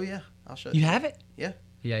did? Oh yeah, I'll show you. Have it? Yeah.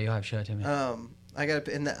 Yeah, you'll have to show it to me.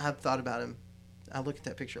 I've thought about him. I look at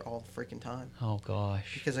that picture all the freaking time. Oh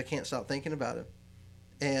gosh. Because I can't stop thinking about him.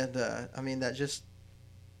 And I mean that's just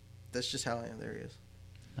how I am. There he is.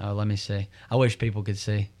 Oh, let me see. I wish people could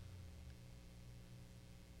see.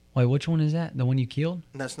 Wait, which one is that? The one you killed?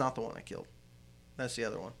 And that's not the one I killed. That's the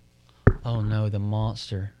other one. Oh no, the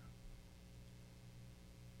monster.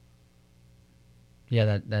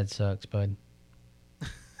 Yeah, that sucks, bud.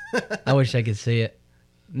 I wish I could see it.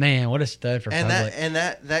 Man, what a stud for public.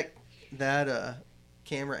 That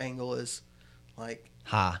camera angle is like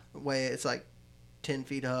high. It's like 10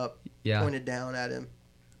 feet up, pointed down at him,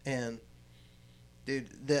 and dude,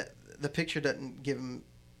 the picture doesn't give him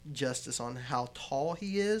justice on how tall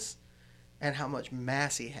he is and how much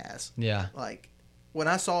mass he has. Yeah. Like when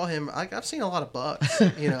I saw him, I've seen a lot of bucks,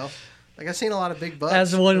 you know, like I've seen a lot of big bucks.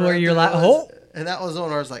 That's the one where you're like, oh, and that was the one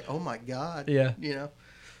where I was like, oh my god, yeah, you know.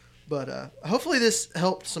 But hopefully this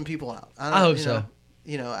helped some people out. I hope so.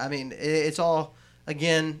 You know, I mean, it's all,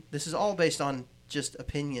 again, this is all based on just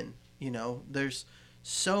opinion. You know, there's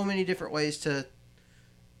so many different ways to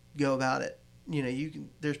go about it. You know,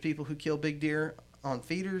 there's people who kill big deer on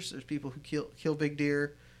feeders. There's people who kill big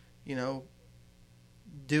deer, you know,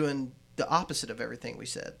 doing the opposite of everything we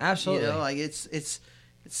said. Absolutely. You know, like it's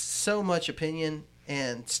so much opinion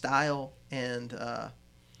and style, and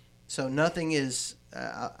so nothing is.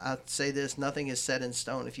 I'd say this: nothing is set in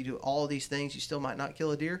stone. If you do all of these things, you still might not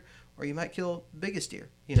kill a deer, or you might kill the biggest deer.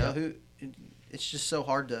 You know, it's just so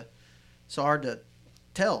hard to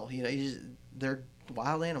tell. You know, they're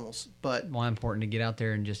wild animals, but why important to get out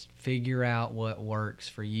there and just figure out what works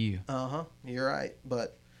for you. You're right.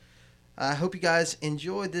 But I hope you guys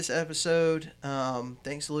enjoyed this episode.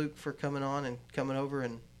 Thanks, Luke, for coming on and coming over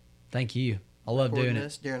and thank you. I love doing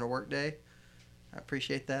this during a work day. I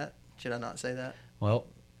appreciate that. Should I not say that? Well,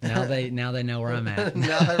 now they know where I'm at.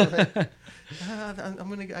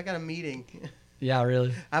 I got a meeting. Yeah,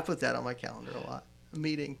 really. I put that on my calendar a lot. A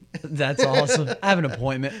meeting. That's awesome. I have an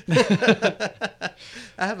appointment. I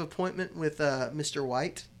have an appointment with Mr.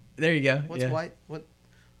 White. There you go. What's White?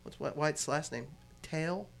 What's White's last name?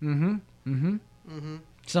 Tail.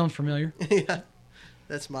 Sounds familiar. Yeah,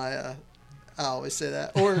 that's my. I always say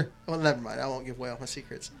that. Or well, never mind. I won't give away all my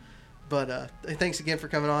secrets. But thanks again for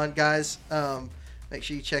coming on, guys. Make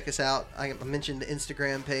sure you check us out. I mentioned the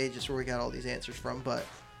Instagram page. It's where we got all these answers from. But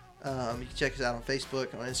you can check us out on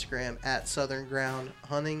Facebook, on Instagram, at Southern Ground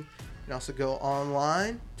Hunting. You can also go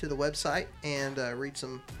online to the website and read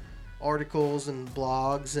some articles and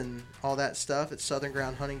blogs and all that stuff at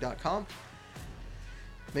southerngroundhunting.com.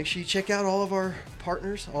 Make sure you check out all of our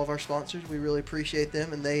partners, all of our sponsors. We really appreciate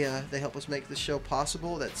them, and they help us make this show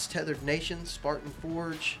possible. That's Tethered Nation, Spartan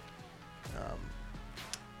Forge,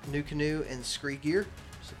 New Canoe, and Scree Gear.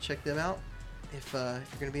 So check them out. If you're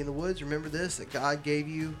going to be in the woods, remember this, that God gave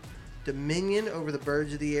you dominion over the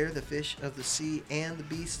birds of the air, the fish of the sea, and the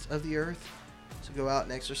beasts of the earth. So go out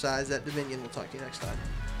and exercise that dominion. We'll talk to you next time.